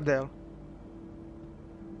děláš prdel.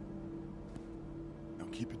 Now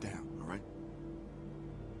keep it down, all right?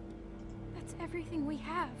 That's everything we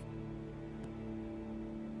have.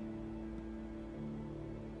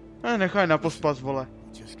 Nechaj na pospas, vole.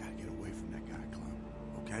 We just gotta get away from that guy, Clem.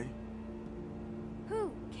 Okay?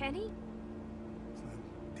 Who? Kenny? Clem,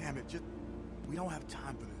 damn it, just... We don't have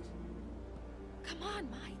time for this. Come on,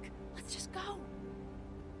 Mike. Let's just go.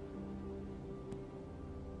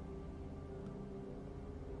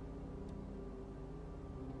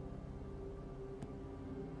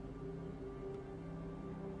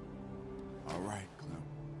 All right, Clem.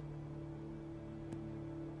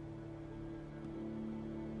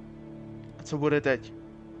 A co bude teď?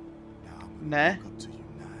 Now I'm Ne? gonna walk up to you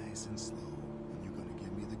nice and slow, and you're gonna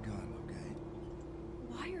give me the gun, okay?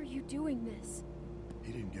 Why are you doing this?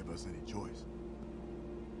 He didn't give us any choice.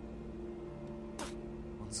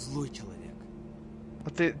 Он злой человек. A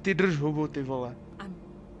ty drž hubu, ty vole. I'm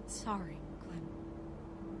sorry, Clem.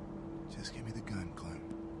 Just give me the gun, Clem.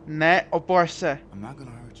 Ne, opovaž se. I'm not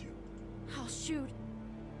gonna hurt you. I'll shoot.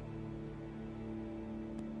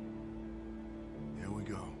 There we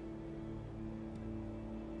go.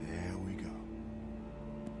 There we go.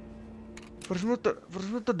 Proč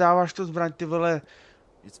mu to dáváš, tu zbraň, ty vole?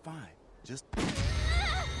 It's fine. Just...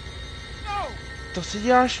 To si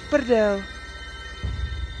děláš prdel.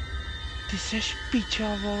 Ty seš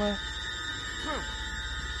piča, vole.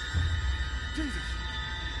 Jesus!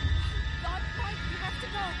 God, Mike, you have to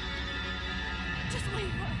go. Just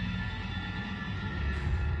leave her.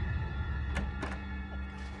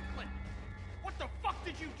 What the fuck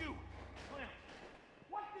did you do?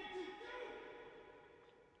 What did you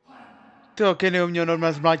do? Ty Kenny uměl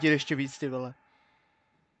normálně zmlátit ještě víc, ty vole.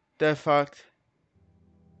 To je fakt.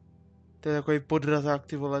 To je takový podrazák,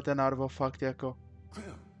 ty vole, ten narvo, fakt jako.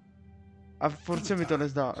 A furt se mi to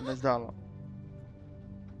nezdálo.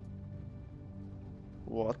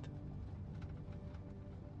 What?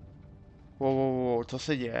 Wow, co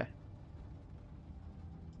se děje?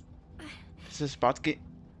 Jsi zpátky.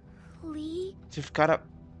 Lee? Jsi v kara...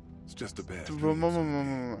 It's just a bad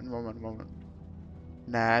Moment.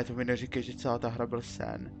 Ne, to mi neříkej, že celá ta hra byl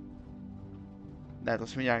sen. Ne, to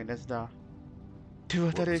se mi nějak nezdá. Ty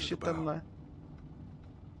vole, tady ještě tenhle.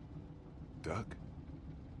 Duck?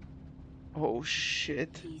 Oh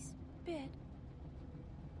shit. He's bit.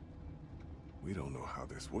 We don't know how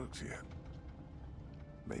this works yet.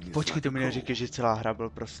 Počkej, to mi neříkej, že celá hra byl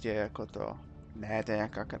prostě jako to. Ne, to je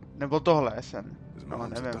nějaká nebo tohle je sen. No,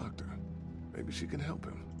 nevím. Maybe she can help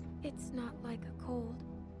him. It's not like a cold.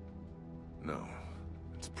 No,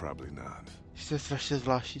 it's probably not. Je strašně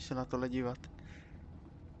zvláštní se na tohle dívat.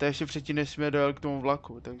 To ještě předtím, než jsme dojeli k tomu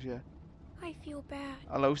vlaku, takže... I feel bad.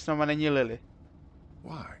 Ale už s náma není Lily.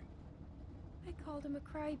 Why? I called him a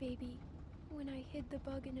crybaby when I hid the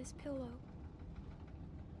bug in his pillow.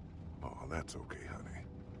 Oh, that's okay, honey.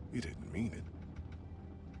 You didn't mean it.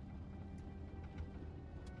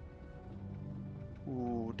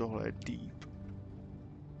 Tohle je deep.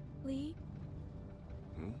 Lee?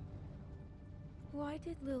 Hmm? Why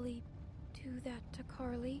did Lily do that to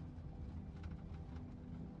Carly?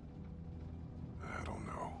 I don't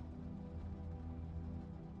know.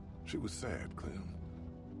 She was sad, Clem.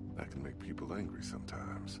 That can make people angry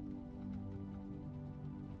sometimes.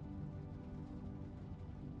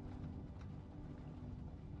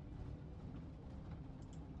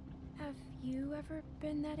 Have you ever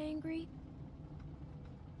been that angry?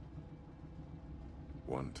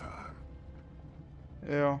 One time.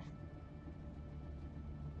 Jo.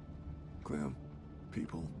 Clem,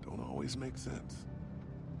 people don't always make sense.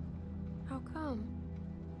 How come?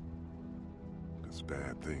 Because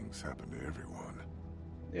bad things happen to everyone.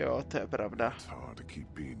 Jo, to je pravda. It's hard to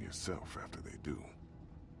keep being yourself after they do.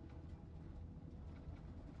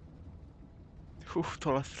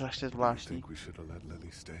 Tohle je strašně zvláštní. Think we should have let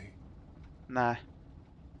Lily stay? Ne.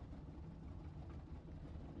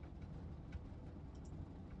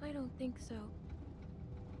 I don't think so.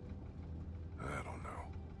 I don't know.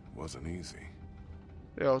 It wasn't easy.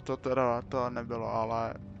 Jo, to teda to nebylo,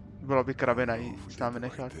 ale bylo by kravina jí s námi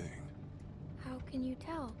nechat. How can you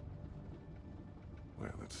tell?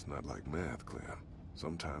 Well, it's not like math, Clem.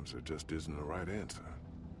 Sometimes there just isn't a right answer.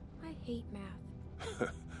 I hate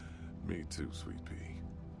math. Me too, sweet pea.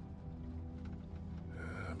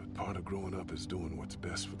 But part of growing up is doing what's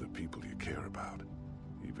best for the people you care about,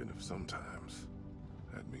 even if sometimes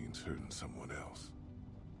that means hurting someone else.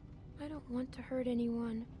 I don't want to hurt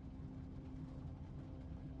anyone.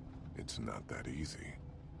 It's not that easy.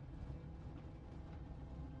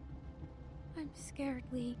 I'm scared,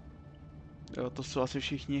 Lee. Jo, to jsou asi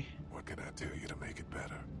všichni. What can I tell you to make it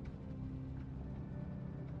better?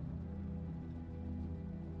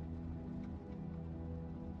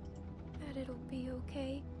 That it'll be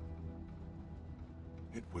okay.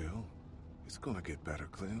 It will. It's gonna get better,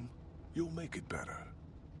 Clem. You'll make it better.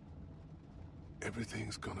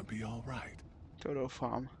 Everything's gonna be all right. To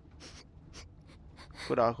doufám.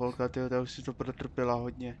 Chudá holka, tyjo, ta už si to protrpěla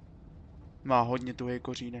hodně. Má hodně tuhej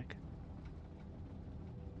kořínek.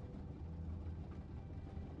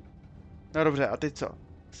 No dobře, a teď co?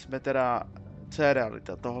 Jsme teda... Co je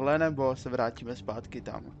realita? Tohle, nebo se vrátíme zpátky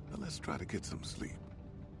tam? Let's try to get some sleep.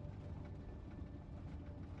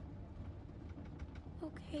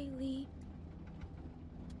 Okay, Lee.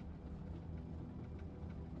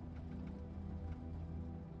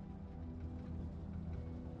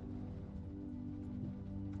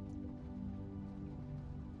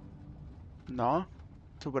 No,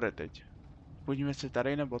 co bude teď? Budíme se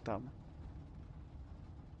tady nebo tam?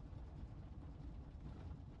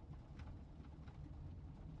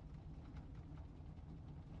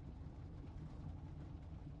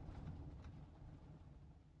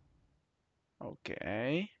 OK.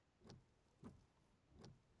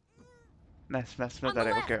 Ne, jsme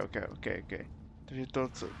tady, OK. Takže to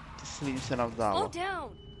sní se nám zdálo.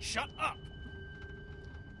 Shut up!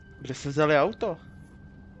 Kde se vzali auto?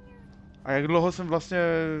 A jak dlouho jsem vlastně...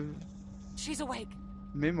 She's awake.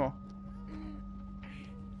 Mimo.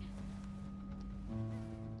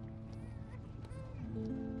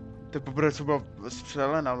 To je poprvé, co byla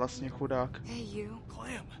střelena vlastně, chudák. Hey, you.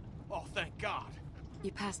 Clem! Oh, thank God!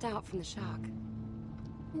 You passed out from the shock.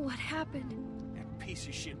 What happened? That piece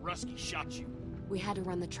of shit Rusky shot you. We had to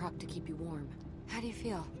run the truck to keep you warm. How do you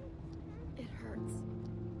feel? It hurts.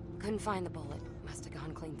 Couldn't find the bullet. Must have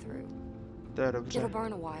gone clean through. To je dobře. It'll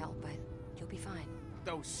burn a while, but you'll be fine.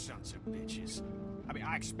 Those sons of bitches. I mean,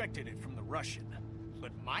 I expected it from the Russian.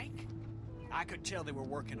 But Mike? I could tell they were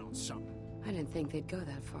working on something. I didn't think they'd go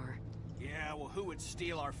that far. Yeah, well, who would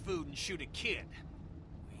steal our food and shoot a kid?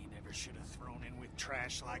 We never should have thrown in with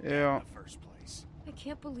trash like that in the first place. I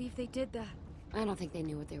can't believe they did that. I don't think they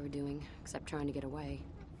knew what they were doing, except trying to get away.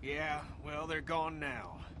 Yeah, well, they're gone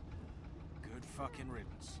now. Good fucking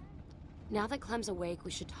riddance. Now that Clem's awake,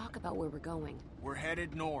 we should talk about where we're going. We're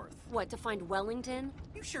headed north. What, to find Wellington?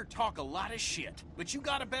 You sure talk a lot of shit, but you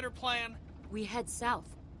got a better plan? We head south,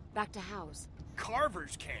 back to House.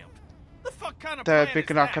 Carver's camp? The fuck kind of To je plan is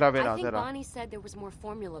pěkná that? kravina I think teda. Bonnie said there was more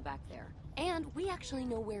formula back there. And we actually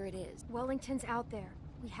know where it is. Wellington's out there.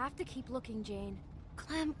 We have to keep looking, Jane.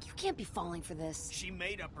 Clem, you can't be falling for this. She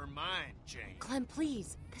made up her mind, Jane. Clem,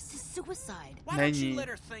 please. This is suicide. Why don't you Není. let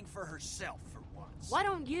her think for herself for once? Why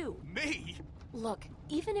don't you? Me? Look,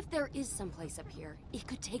 even if there is someplace up here, it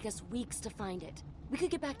could take us weeks to find it. We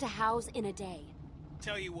could get back to House in a day.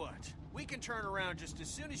 Tell you what, we can turn around just as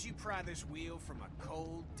soon as you pry this wheel from my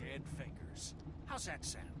cold, dead fingers. How's that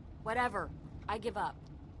sound? Whatever. I give up.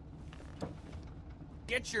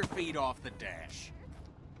 Get your feet off the dash.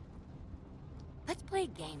 Let's play a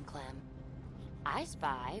game, Clem. I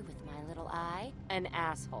spy with my little eye an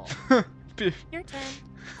asshole. Your turn.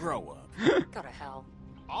 Grow up. Go to hell.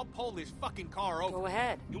 I'll pull this fucking car over. Go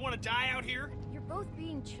ahead. You want to die out here? You're both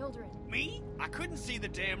being children. Me? I couldn't see the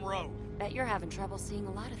damn road. Bet you're having trouble seeing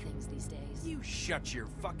a lot of things these days. You shut your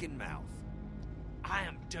fucking mouth. I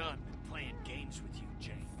am done playing games with you,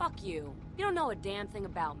 Jane. Fuck you. You don't know a damn thing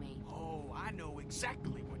about me. Oh, I know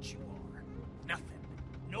exactly what you are. Nothing.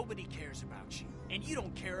 Nobody cares about you. And you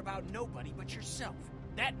don't care about nobody but yourself.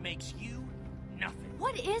 That makes you nothing.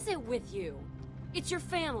 What is it with you? It's your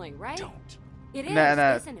family, right? Don't. It is,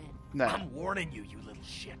 No. isn't it? Ne. I'm warning you, you little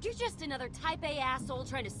shit. You're just another type A asshole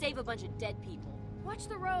trying to save a bunch of dead people. Watch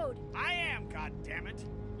the road. I am, goddammit.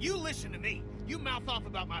 You listen to me. You mouth off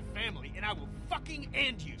about my family, and I will fucking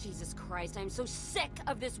end you. Jesus Christ, I'm so sick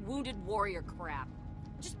of this wounded warrior crap.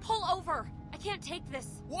 Just pull over. I can't take this.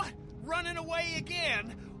 What? Running away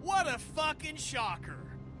again? What a fucking shocker.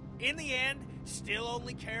 In the end, still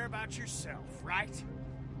only care about yourself, right?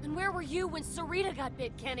 And where were you when Sarita got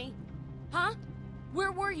bit, Kenny? Huh?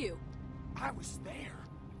 Where were you? I was there.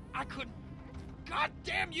 I couldn't... God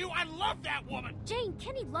damn you, I love that woman! Jane,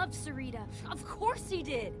 Kenny loved Sarita. Of course he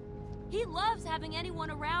did. He loves having anyone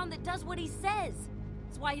around that does what he says.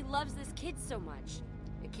 That's why he loves this kid so much.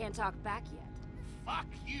 It can't talk back yet. Fuck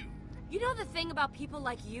you. You know the thing about people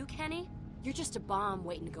like you, Kenny? You're just a bomb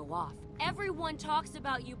waiting to go off. Everyone talks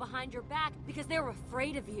about you behind your back because they're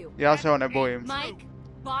afraid of you. Já se ho nebojím. Mike,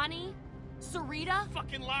 Bonnie, Sarita.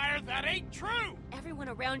 Fucking liar, that ain't true! Everyone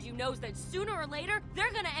around you knows that sooner or later,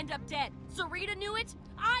 they're gonna end up dead. Sarita knew it,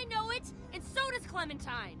 I know it, and so does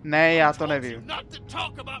Clementine. Ne, já to Told you nevím. not to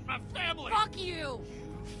talk about my family! Fuck you!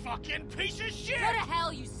 Fucking piece of shit! Go to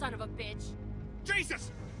hell, you son of a bitch!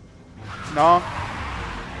 Jesus! No,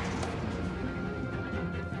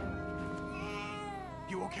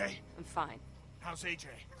 You okay? I'm fine. How's AJ?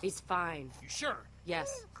 He's fine. You sure?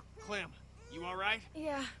 Yes. Clem, you alright?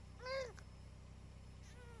 Yeah.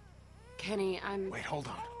 Kenny, I'm... Wait, hold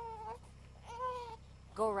on.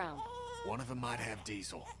 Go around. One of them might have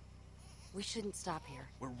diesel. We shouldn't stop here.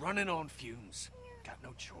 We're running on fumes. Got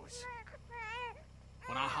no choice.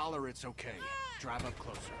 When I holler it's okay, drive up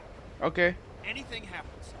closer. OK. Anything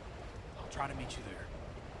happens, I'll try to meet you there.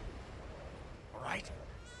 Alright?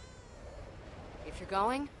 If you're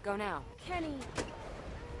going, go now. Kenny.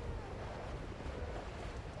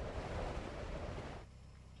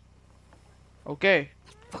 OK.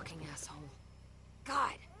 That fucking asshole.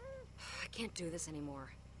 God. I can't do this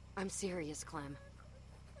anymore. I'm serious, Clem.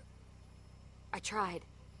 I tried,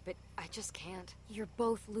 but I just can't. You're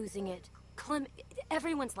both losing it. Clem,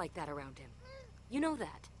 everyone's like that around him. You know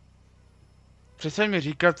that. Přestaň mi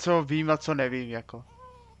říkat, co vím a co nevím, jako.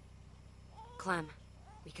 Clem,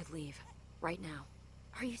 we could leave. Right now.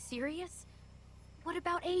 Are you serious? What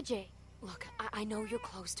about AJ? Look, I know you're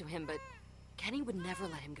close to him, but Kenny would never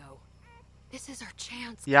let him go. This is our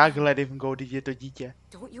chance. Jak Clem. let him go, když je to dítě?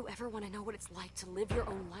 Don't you ever want to know what it's like to live your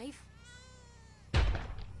own life?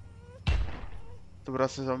 To budou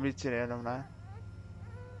asi zombíci, nejenom, ne?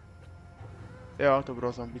 Jo, to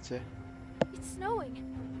budou zombíci. It's snowing.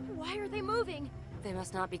 Why are they moving? They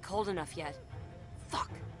must not be cold enough yet. Fuck.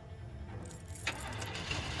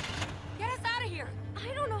 Get us out of here.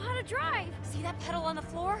 I don't know how to drive. See that pedal on the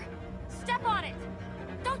floor? Step on it.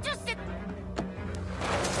 Don't just sit.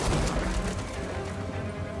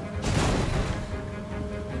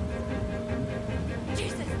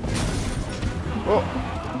 Jesus. Oh,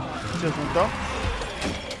 co jsem to?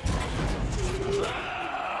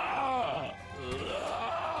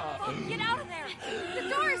 Get out of there. The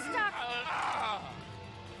door is stuck.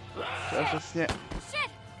 To je přesně.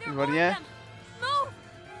 Shit. Výborně. Move.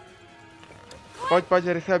 Pojď,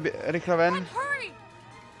 rychle ven. Hurry.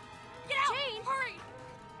 Get out. Jane, hurry.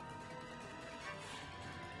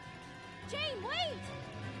 Jane, wait!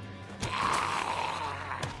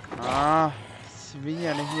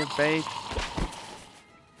 Svině, nech mě bejt.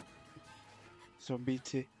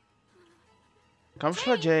 Zombíci. Kam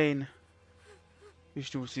šla Jane? Když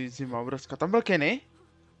tu musí jít zima obrovská. Tam byl Kenny?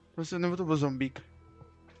 Nebo to byl zombík?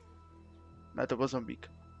 Ne, to byl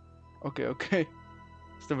zombík. OK.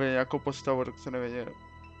 Jste viděli nějakou postavu, tak se nevěděl,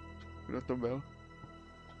 kdo to byl.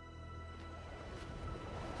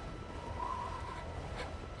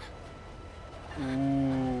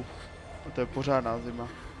 A to je pořádná zima.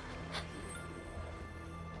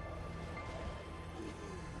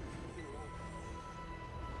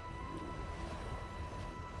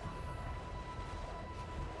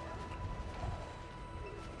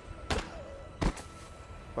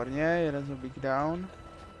 Parně, jeden zombík down.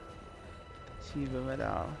 Si jdeme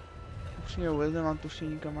dál. Upřímně vůbec nemám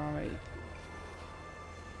tušení, kam máme jít.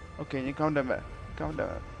 OK, někam jdeme.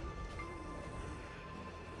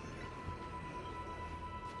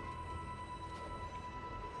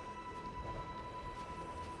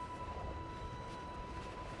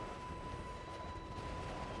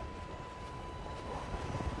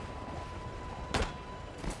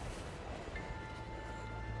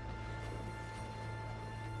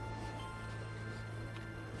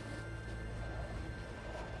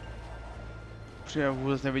 Upřímně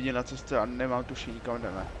vůbec nevidím na cestě a nemám tušení, kam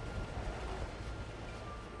jdeme.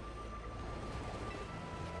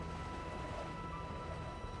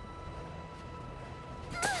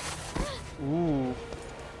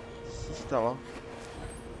 Co se stalo?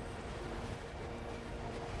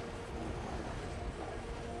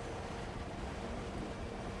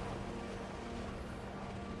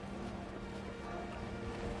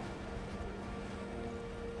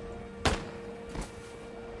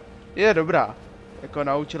 Je dobrá. Jako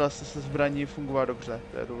naučila se zbraní fungovat dobře,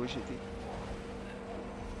 to je důležitý.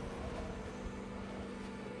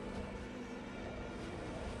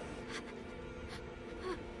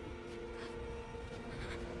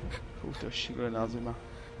 To je šílená zima.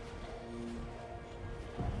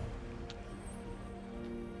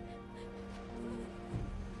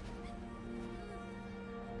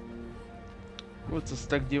 Co se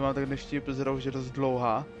tak dívám, tak dnešní epizoda už je dost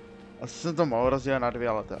dlouhá. Asi jsem to mohl rozdělat na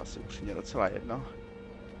 2, ale to je asi upřímně docela jedno.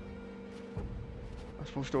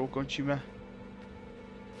 Aspoň už to ukončíme.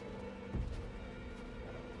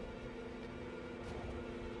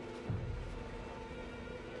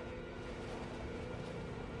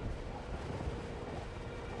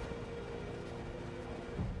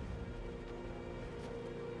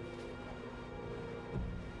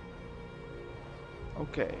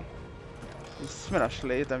 OK. Jsme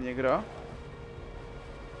našli, je tam někdo?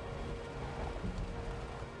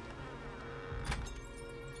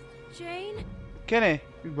 Jane? Kenny,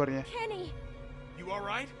 výborně. Kenny! You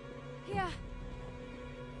alright? Yeah,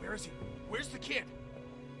 Where is he? Where's the kid?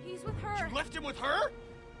 he's with her. You left him with her?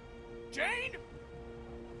 Jane?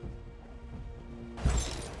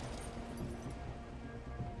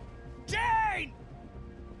 Jane!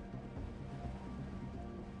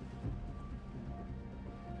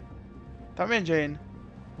 Tam je Jane.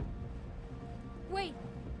 Wait,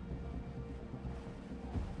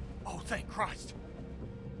 Oh, thank Christ.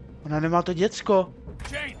 Ona nemá to děcko.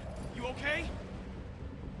 Jane, you okay?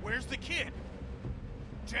 Where's the kid?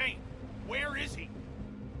 Jane, where is he?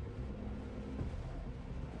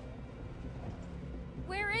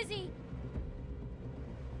 where is he?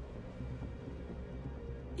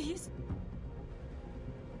 He's...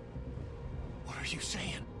 What are you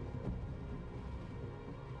saying?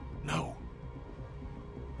 No.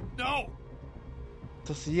 No!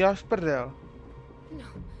 To si děláš prdel. No,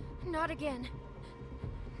 not again.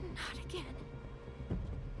 Not again.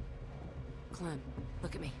 Clem,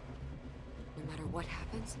 look at me. No matter what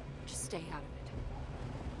happens, just stay out of it.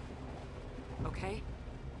 Okay?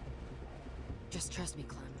 Just trust me,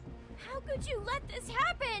 Clem. How could you let this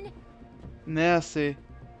happen? Ne asi.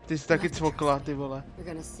 Ty jsi taky cvokla, ty vole. You're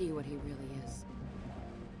gonna see what he really is.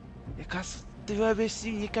 Jaká ty vole, běž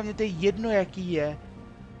si někam, mě to je jedno, jaký je.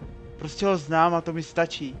 Prostě ho znám a to mi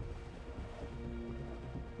stačí.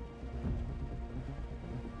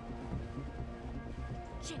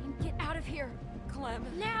 Jane, get out of here. Clem.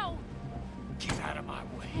 Now! Get out of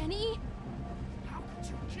my way. Kenny? How could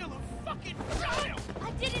you kill a fucking child?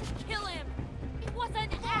 I didn't kill him! It was an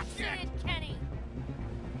accident, Kenny!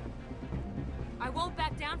 I won't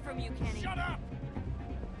back down from you, Kenny. Shut up!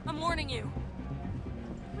 I'm warning you.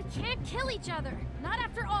 We can't kill each other. Not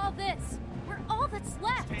after all this. We're all that's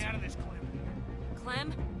left. Stay out of this, Clem.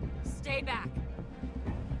 Clem, stay back.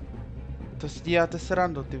 To si děláte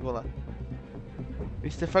srandu, ty vole.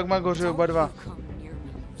 Vy jste fakt magoři oba dva. Don't you come near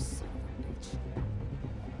me, you son of a bitch.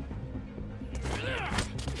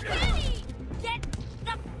 Kenny! Get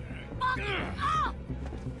the fuck off!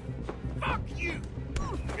 Fuck you!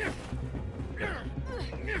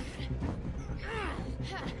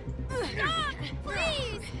 Stop!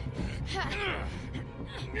 Please!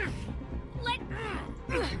 Let...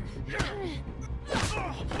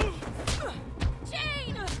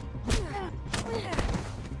 Jane!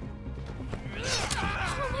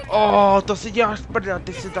 Oh, to si děláš prdel,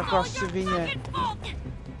 ty jsi taková svině.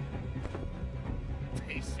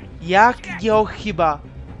 Jak jeho chyba?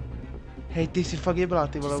 Hej, ty jsi fakt jebla,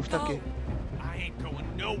 ty vole, už taky. I ain't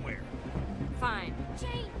going nowhere. Fine.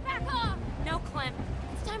 Jane, back off! No, Clem.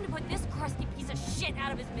 It's time to put this crusty piece of shit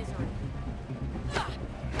out of his misery.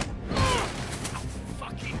 I'll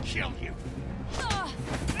fucking kill you.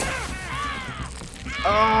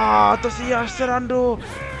 Ah, to si děláš srandu.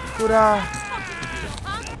 Kurá.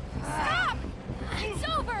 Stop! It's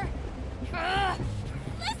over!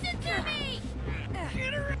 Listen to me!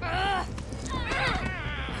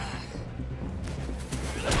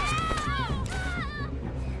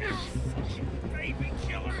 Baby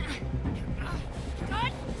killer.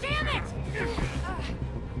 God damn it!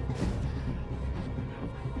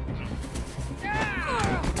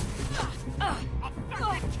 I'll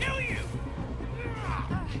fucking kill you.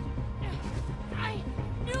 I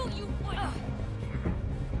knew you would!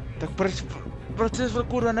 Tak proč jsi to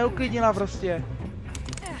kurva neuklidnila prostě?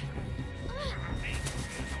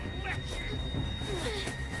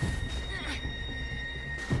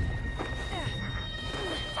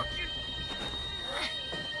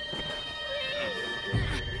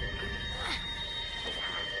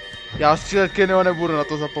 Já střílet Kennyho nebudu, na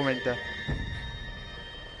to zapomeňte.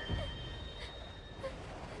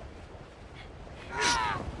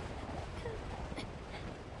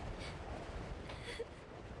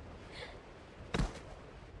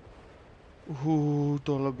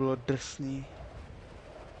 Tohle bylo drsný.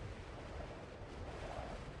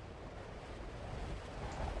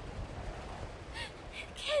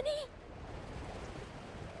 Kenny!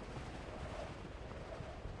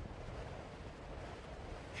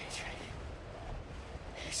 AJ.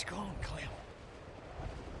 He's gone, Clem.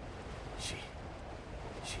 She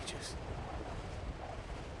just...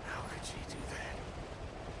 How could she do that?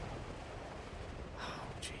 Oh,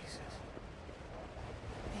 Jesus.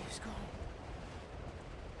 He's gone.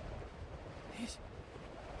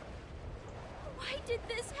 Why did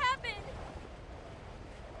this happen?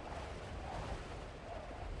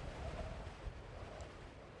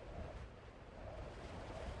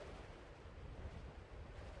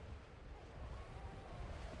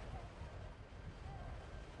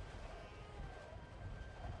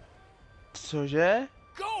 Cože?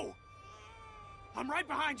 Go! I'm right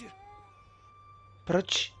behind you.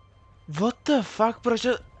 Proč? What the fuck? Proč?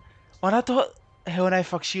 Ona toho... Hej, ona je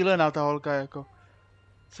fakt šílená, ta holka, jako.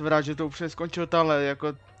 Jsem rád, že to úplně skončilo tahle,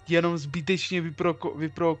 jako jenom zbytečně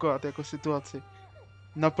vyprovokovat jako situaci.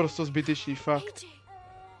 Naprosto zbytečný, fakt.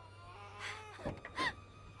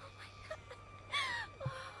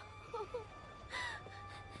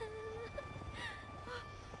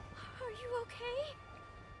 Are you okay?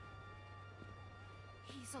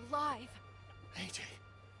 He's alive. AJ,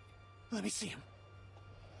 let me see him.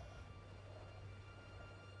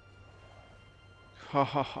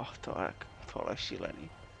 Hahaha, tohle je šílený.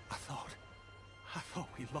 I thought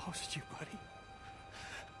we lost you, buddy.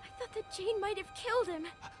 I thought that Jane might have killed him.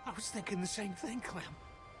 I was thinking the same thing, Clem.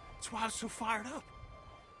 That's why I was so fired up.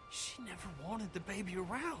 She never wanted the baby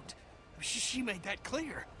around. She made that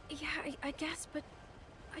clear. Yeah, I guess, but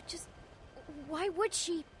I just... Why would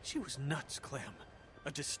she? She was nuts, Clem.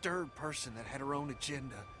 A disturbed person that had her own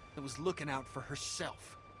agenda, that was looking out for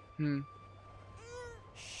herself.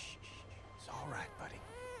 Shh. It's all right, buddy.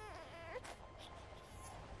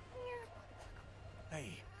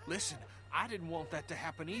 Hey, listen, I didn't want that to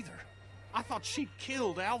happen either. I thought she'd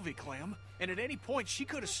killed Alvy, Clem, and at any point she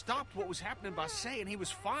could have stopped what was happening by saying he was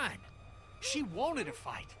fine. She wanted a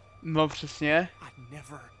fight. No přesně. I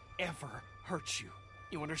never, ever hurt you.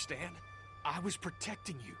 You understand? I was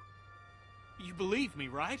protecting you. You believe me,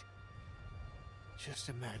 right? Just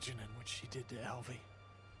imagining what she did to Elvie.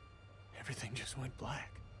 Everything just went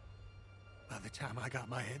black. By the time I got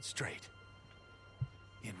my head straight,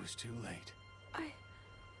 it was too late.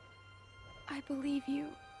 I believe you.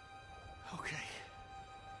 Okay.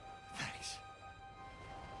 Thanks.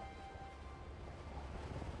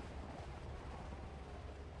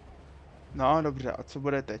 No, dobře, a co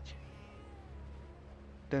bude teď?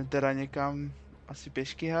 Jdem teda někam, asi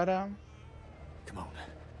pěšky hádám? Come on.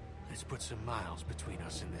 Let's put some miles between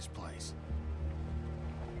us in this place.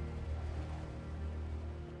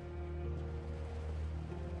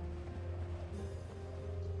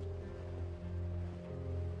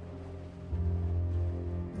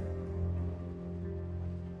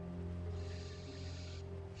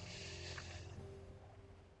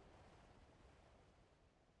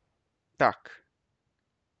 Tak.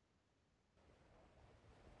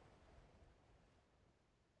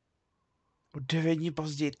 O 9 dní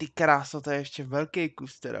později, ty kráso, to je ještě velký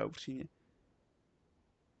kus teda, upřímně.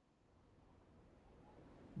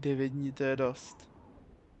 9 dní, to je dost.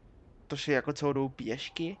 To šli jako celou dobu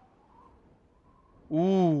pěšky?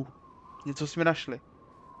 Něco jsme našli.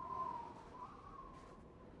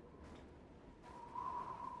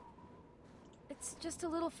 It's just a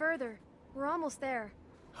little further. We're almost there.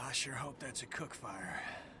 I sure hope that's a cook fire.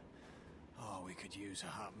 Oh, we could use a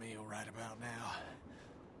hot meal right about now.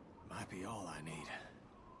 Might be all I need.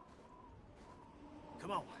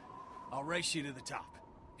 Come on, I'll race you to the top.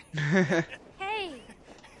 Hey!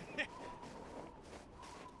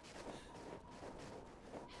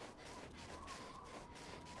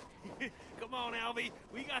 Come on, Alvy,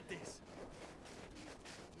 we got this.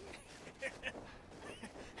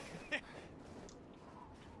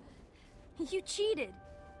 You cheated.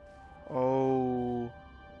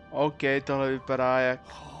 OK, tohle vypadá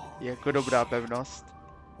jako dobrá pevnost.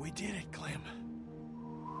 We did it, Clem.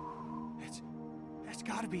 That's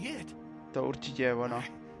gotta be it. To určitě je ono.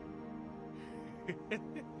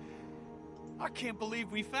 I can't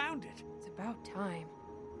believe we found it. It's about time.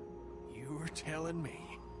 You were telling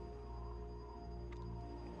me.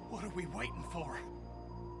 What are we waiting for?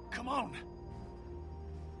 Come on.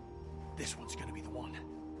 This one's gonna be the one.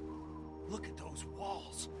 Look at those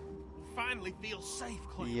walls. Finally feel safe,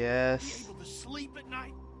 Clem. Yes. Be able to sleep at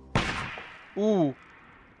night.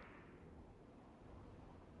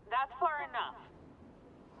 That's far enough.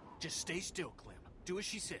 Just stay still, Clem. Do as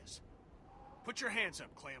she says. Put your hands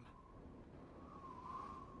up, Clem.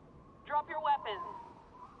 Drop your weapons.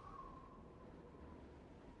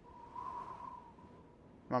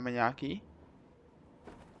 Máme nějaký?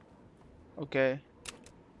 OK.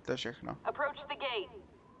 To je všechno. Approach the gate.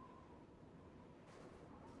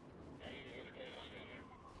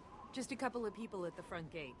 Just a couple of people at the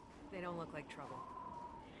front gate. They don't look like trouble.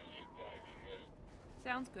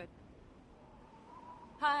 Sounds good.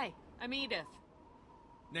 Hi, I'm Edith.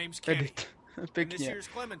 Name's Kenny. Edith. And this Pěkně. here's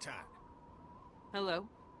Clementine. Hello.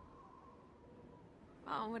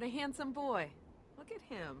 Oh, what a handsome boy. Look at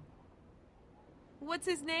him. What's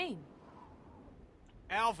his name?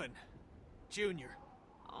 Alvin, Jr.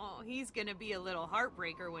 Oh, he's gonna be a little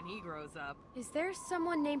heartbreaker when he grows up. Is there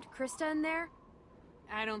someone named Krista in there?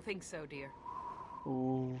 I don't think so, dear.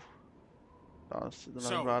 So,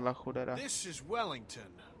 this is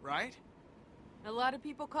Wellington, right? A lot of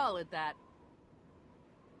people call it that.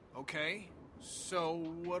 Okay, so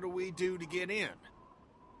what do we do to get in?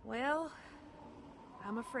 Well,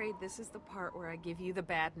 I'm afraid this is the part where I give you the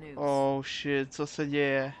bad news. Oh shit, co se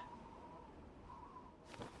děje?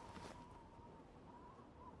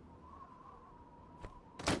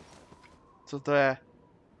 Co to je?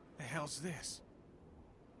 The hell's this?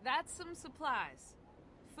 That's some supplies.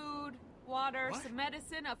 Food, water, What? some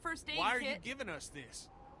medicine, a first aid Why are kit. you giving us this?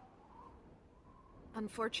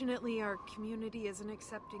 Unfortunately, our community isn't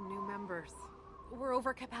accepting new members. We're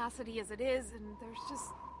over capacity as it is, and there's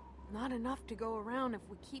just not enough to go around if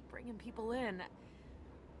we keep bringing people in.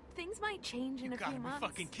 Things might change in You a few gotta be months.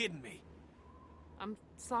 fucking kidding me. I'm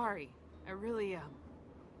sorry. I really am.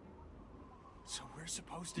 So we're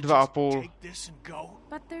supposed to 2,5. just take this and go?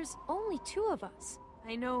 But there's only 2 of us.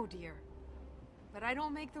 I know, dear. But I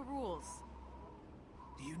don't make the rules.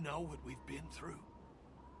 Do you know what we've been through?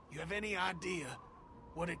 You have any idea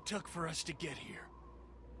what it took for us to get here?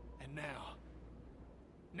 And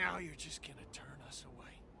now you're just gonna turn us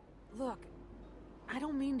away. Look, I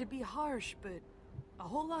don't mean to be harsh, but a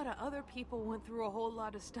whole lot of other people went through a whole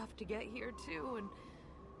lot of stuff to get here too, and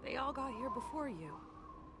they all got here before you.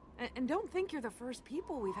 And don't think you're the first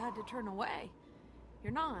people we've had to turn away.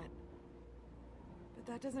 You're not. But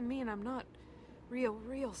that doesn't mean I'm not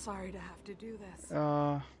real sorry to have to do this.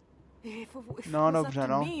 If it No, was up dobře, to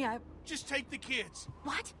no. me, I... Just take the kids.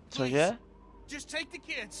 What? Cože? Just take the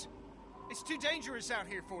kids. It's too dangerous out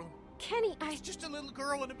here for them. Kenny, It's just a little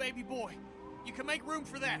girl and a baby boy. You can make room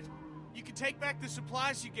for that. You can take back the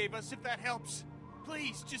supplies you gave us if that helps.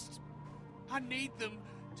 Please, just... I need them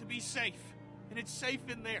to be safe. And it's safe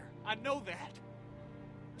in there. I know that.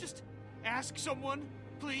 Just ask someone,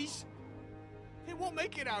 please. They won't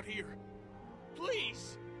make it out here.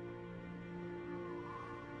 Please.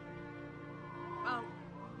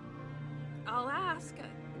 I'll ask.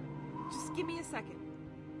 Just give me a second.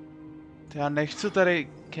 Já nechci tady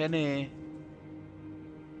Kenny.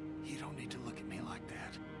 You don't need to look at me like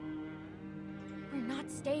that. We're not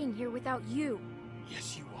staying here without you.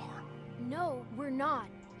 Yes, you are. No, we're not.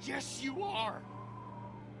 Yes, you are.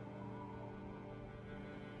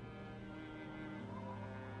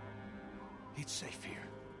 It's safe here.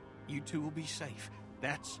 You two will be safe.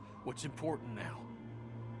 That's what's important now.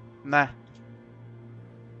 Ne.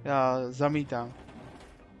 Já zamítám.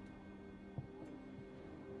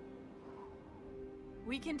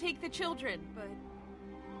 We can take the children, but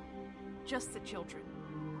just the children.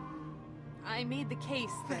 I made the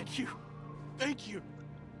case that... Thank you. Thank you.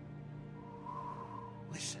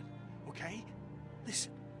 Listen, okay?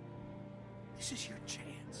 Listen. This is your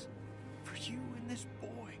chance. For you and this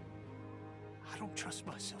boy. I don't trust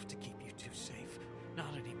myself to keep you two safe.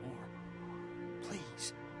 Not anymore.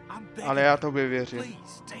 Please, I'm begging Ale já you. tobě věřím.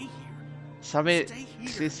 Please, stay here. Sami Stay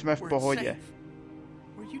si here, jsme v where it's pohodě. safe,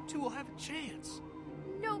 where you two will have a chance.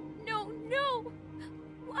 No, no, no!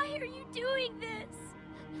 Why are you doing this?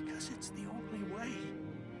 Because it's the only way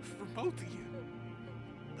for both of you.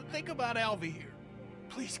 Think about Alvy here.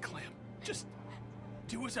 Please, Clem, just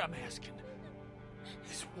do as I'm asking.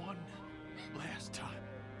 This one last time.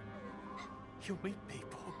 You'll meet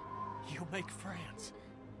people. You'll make friends.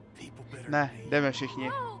 People better Ne, than me. jdeme všichni.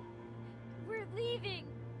 No! We're leaving!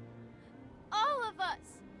 All of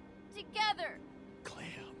us! Together!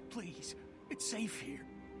 Clem, please. It's safe here.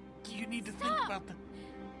 You need to Stop. think about the...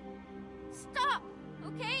 Stop!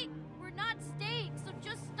 Okay? We're not staying, so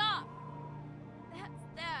just stop! That's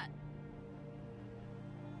that.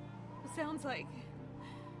 Sounds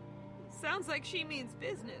like she means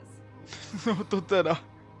business. No to teda.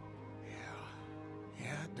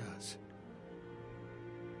 Yeah, it does.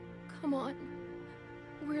 Come on.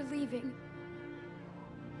 We're leaving.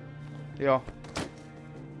 Jo.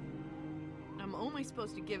 I'm only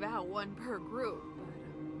supposed to give out one per group,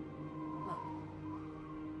 but look,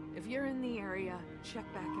 if you're in the area, check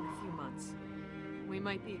back in a few months. We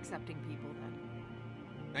might be accepting people then.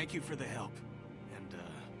 Thank you for the help. And,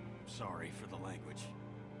 sorry for the language.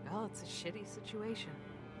 Well, it's a shitty situation.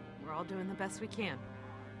 We're all doing the best we can.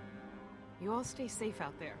 You all stay safe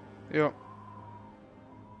out there. Jo.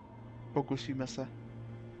 Pokusíme se.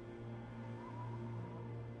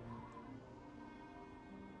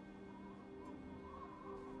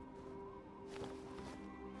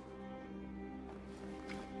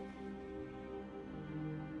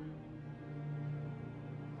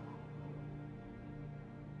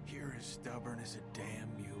 You're as stubborn as a damn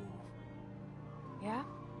mule. Yeah?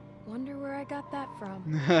 Wonder where I got that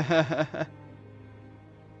from.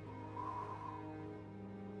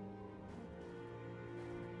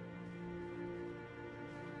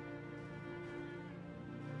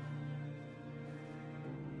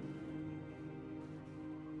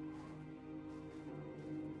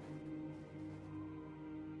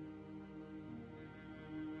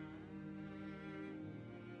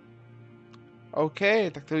 OK,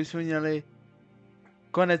 tak to jsme měli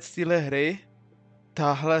konec téhle hry.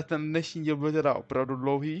 Tahle, ten dnešní díl byl teda opravdu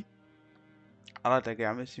dlouhý. Ale tak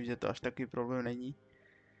já myslím, že to až takový problém není.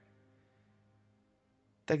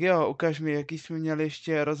 Tak jo, ukaž mi, jaký jsme měli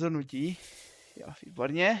ještě rozhodnutí. Jo,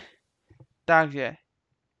 výborně. Takže.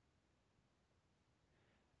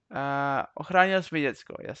 Ochránil jsme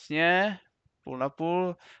děcko, jasně. Půl na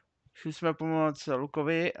půl. Šli jsme pomoct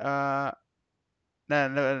Lukovi a...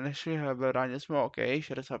 nešli, bránili jsme ho, OK,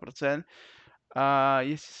 60%. A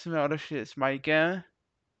jestli jsme odešli s Mikem,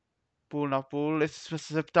 půl na půl, jestli jsme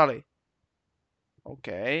se zeptali. OK.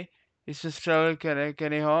 Jestli jsme střelili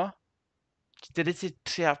Kennyho,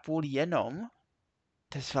 43,5 jenom.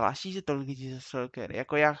 To je zvláštní, že tolik lidí zastřelil Kenny.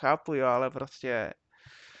 Jako já chápu, jo, ale prostě...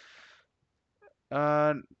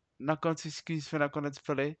 na konci skýn jsme nakonec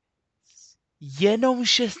byli jenom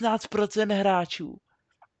 16% hráčů.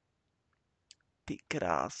 Ty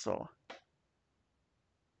kráso.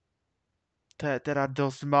 To je teda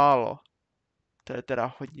dost málo. To je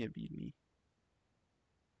teda hodně bídný.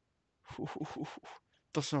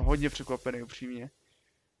 to jsem hodně překvapený upřímně.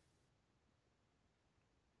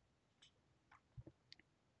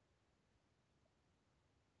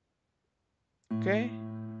 OK.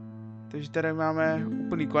 Takže tady máme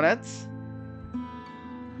úplný konec.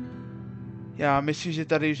 Já myslím, že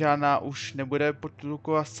tady žádná už nebude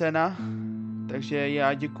potluková scéna. Takže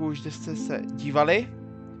já děkuju, že jste se dívali.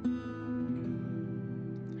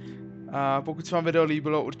 A pokud se vám video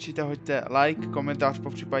líbilo, určitě hoďte like, komentář,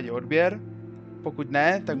 popřípadě odběr. Pokud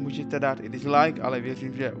ne, tak můžete dát i dislike, ale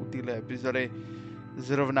věřím, že u téhle epizody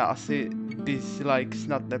zrovna asi dislike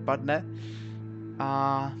snad nepadne.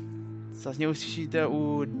 A zase mě uslyšíte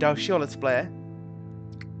u dalšího let's playe.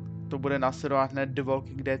 To bude následovat hned The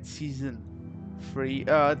Walking Dead Season 3,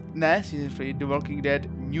 ne Season 3, The Walking Dead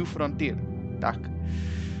New Frontier. Tak,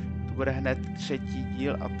 to bude hned 3.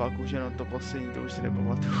 díl a pak už jenom to poslední, to už si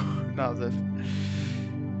nepamatuju název.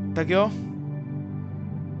 Tak jo,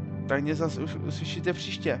 tak mě zase uslyšíte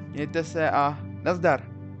příště. Mějte se a nazdar.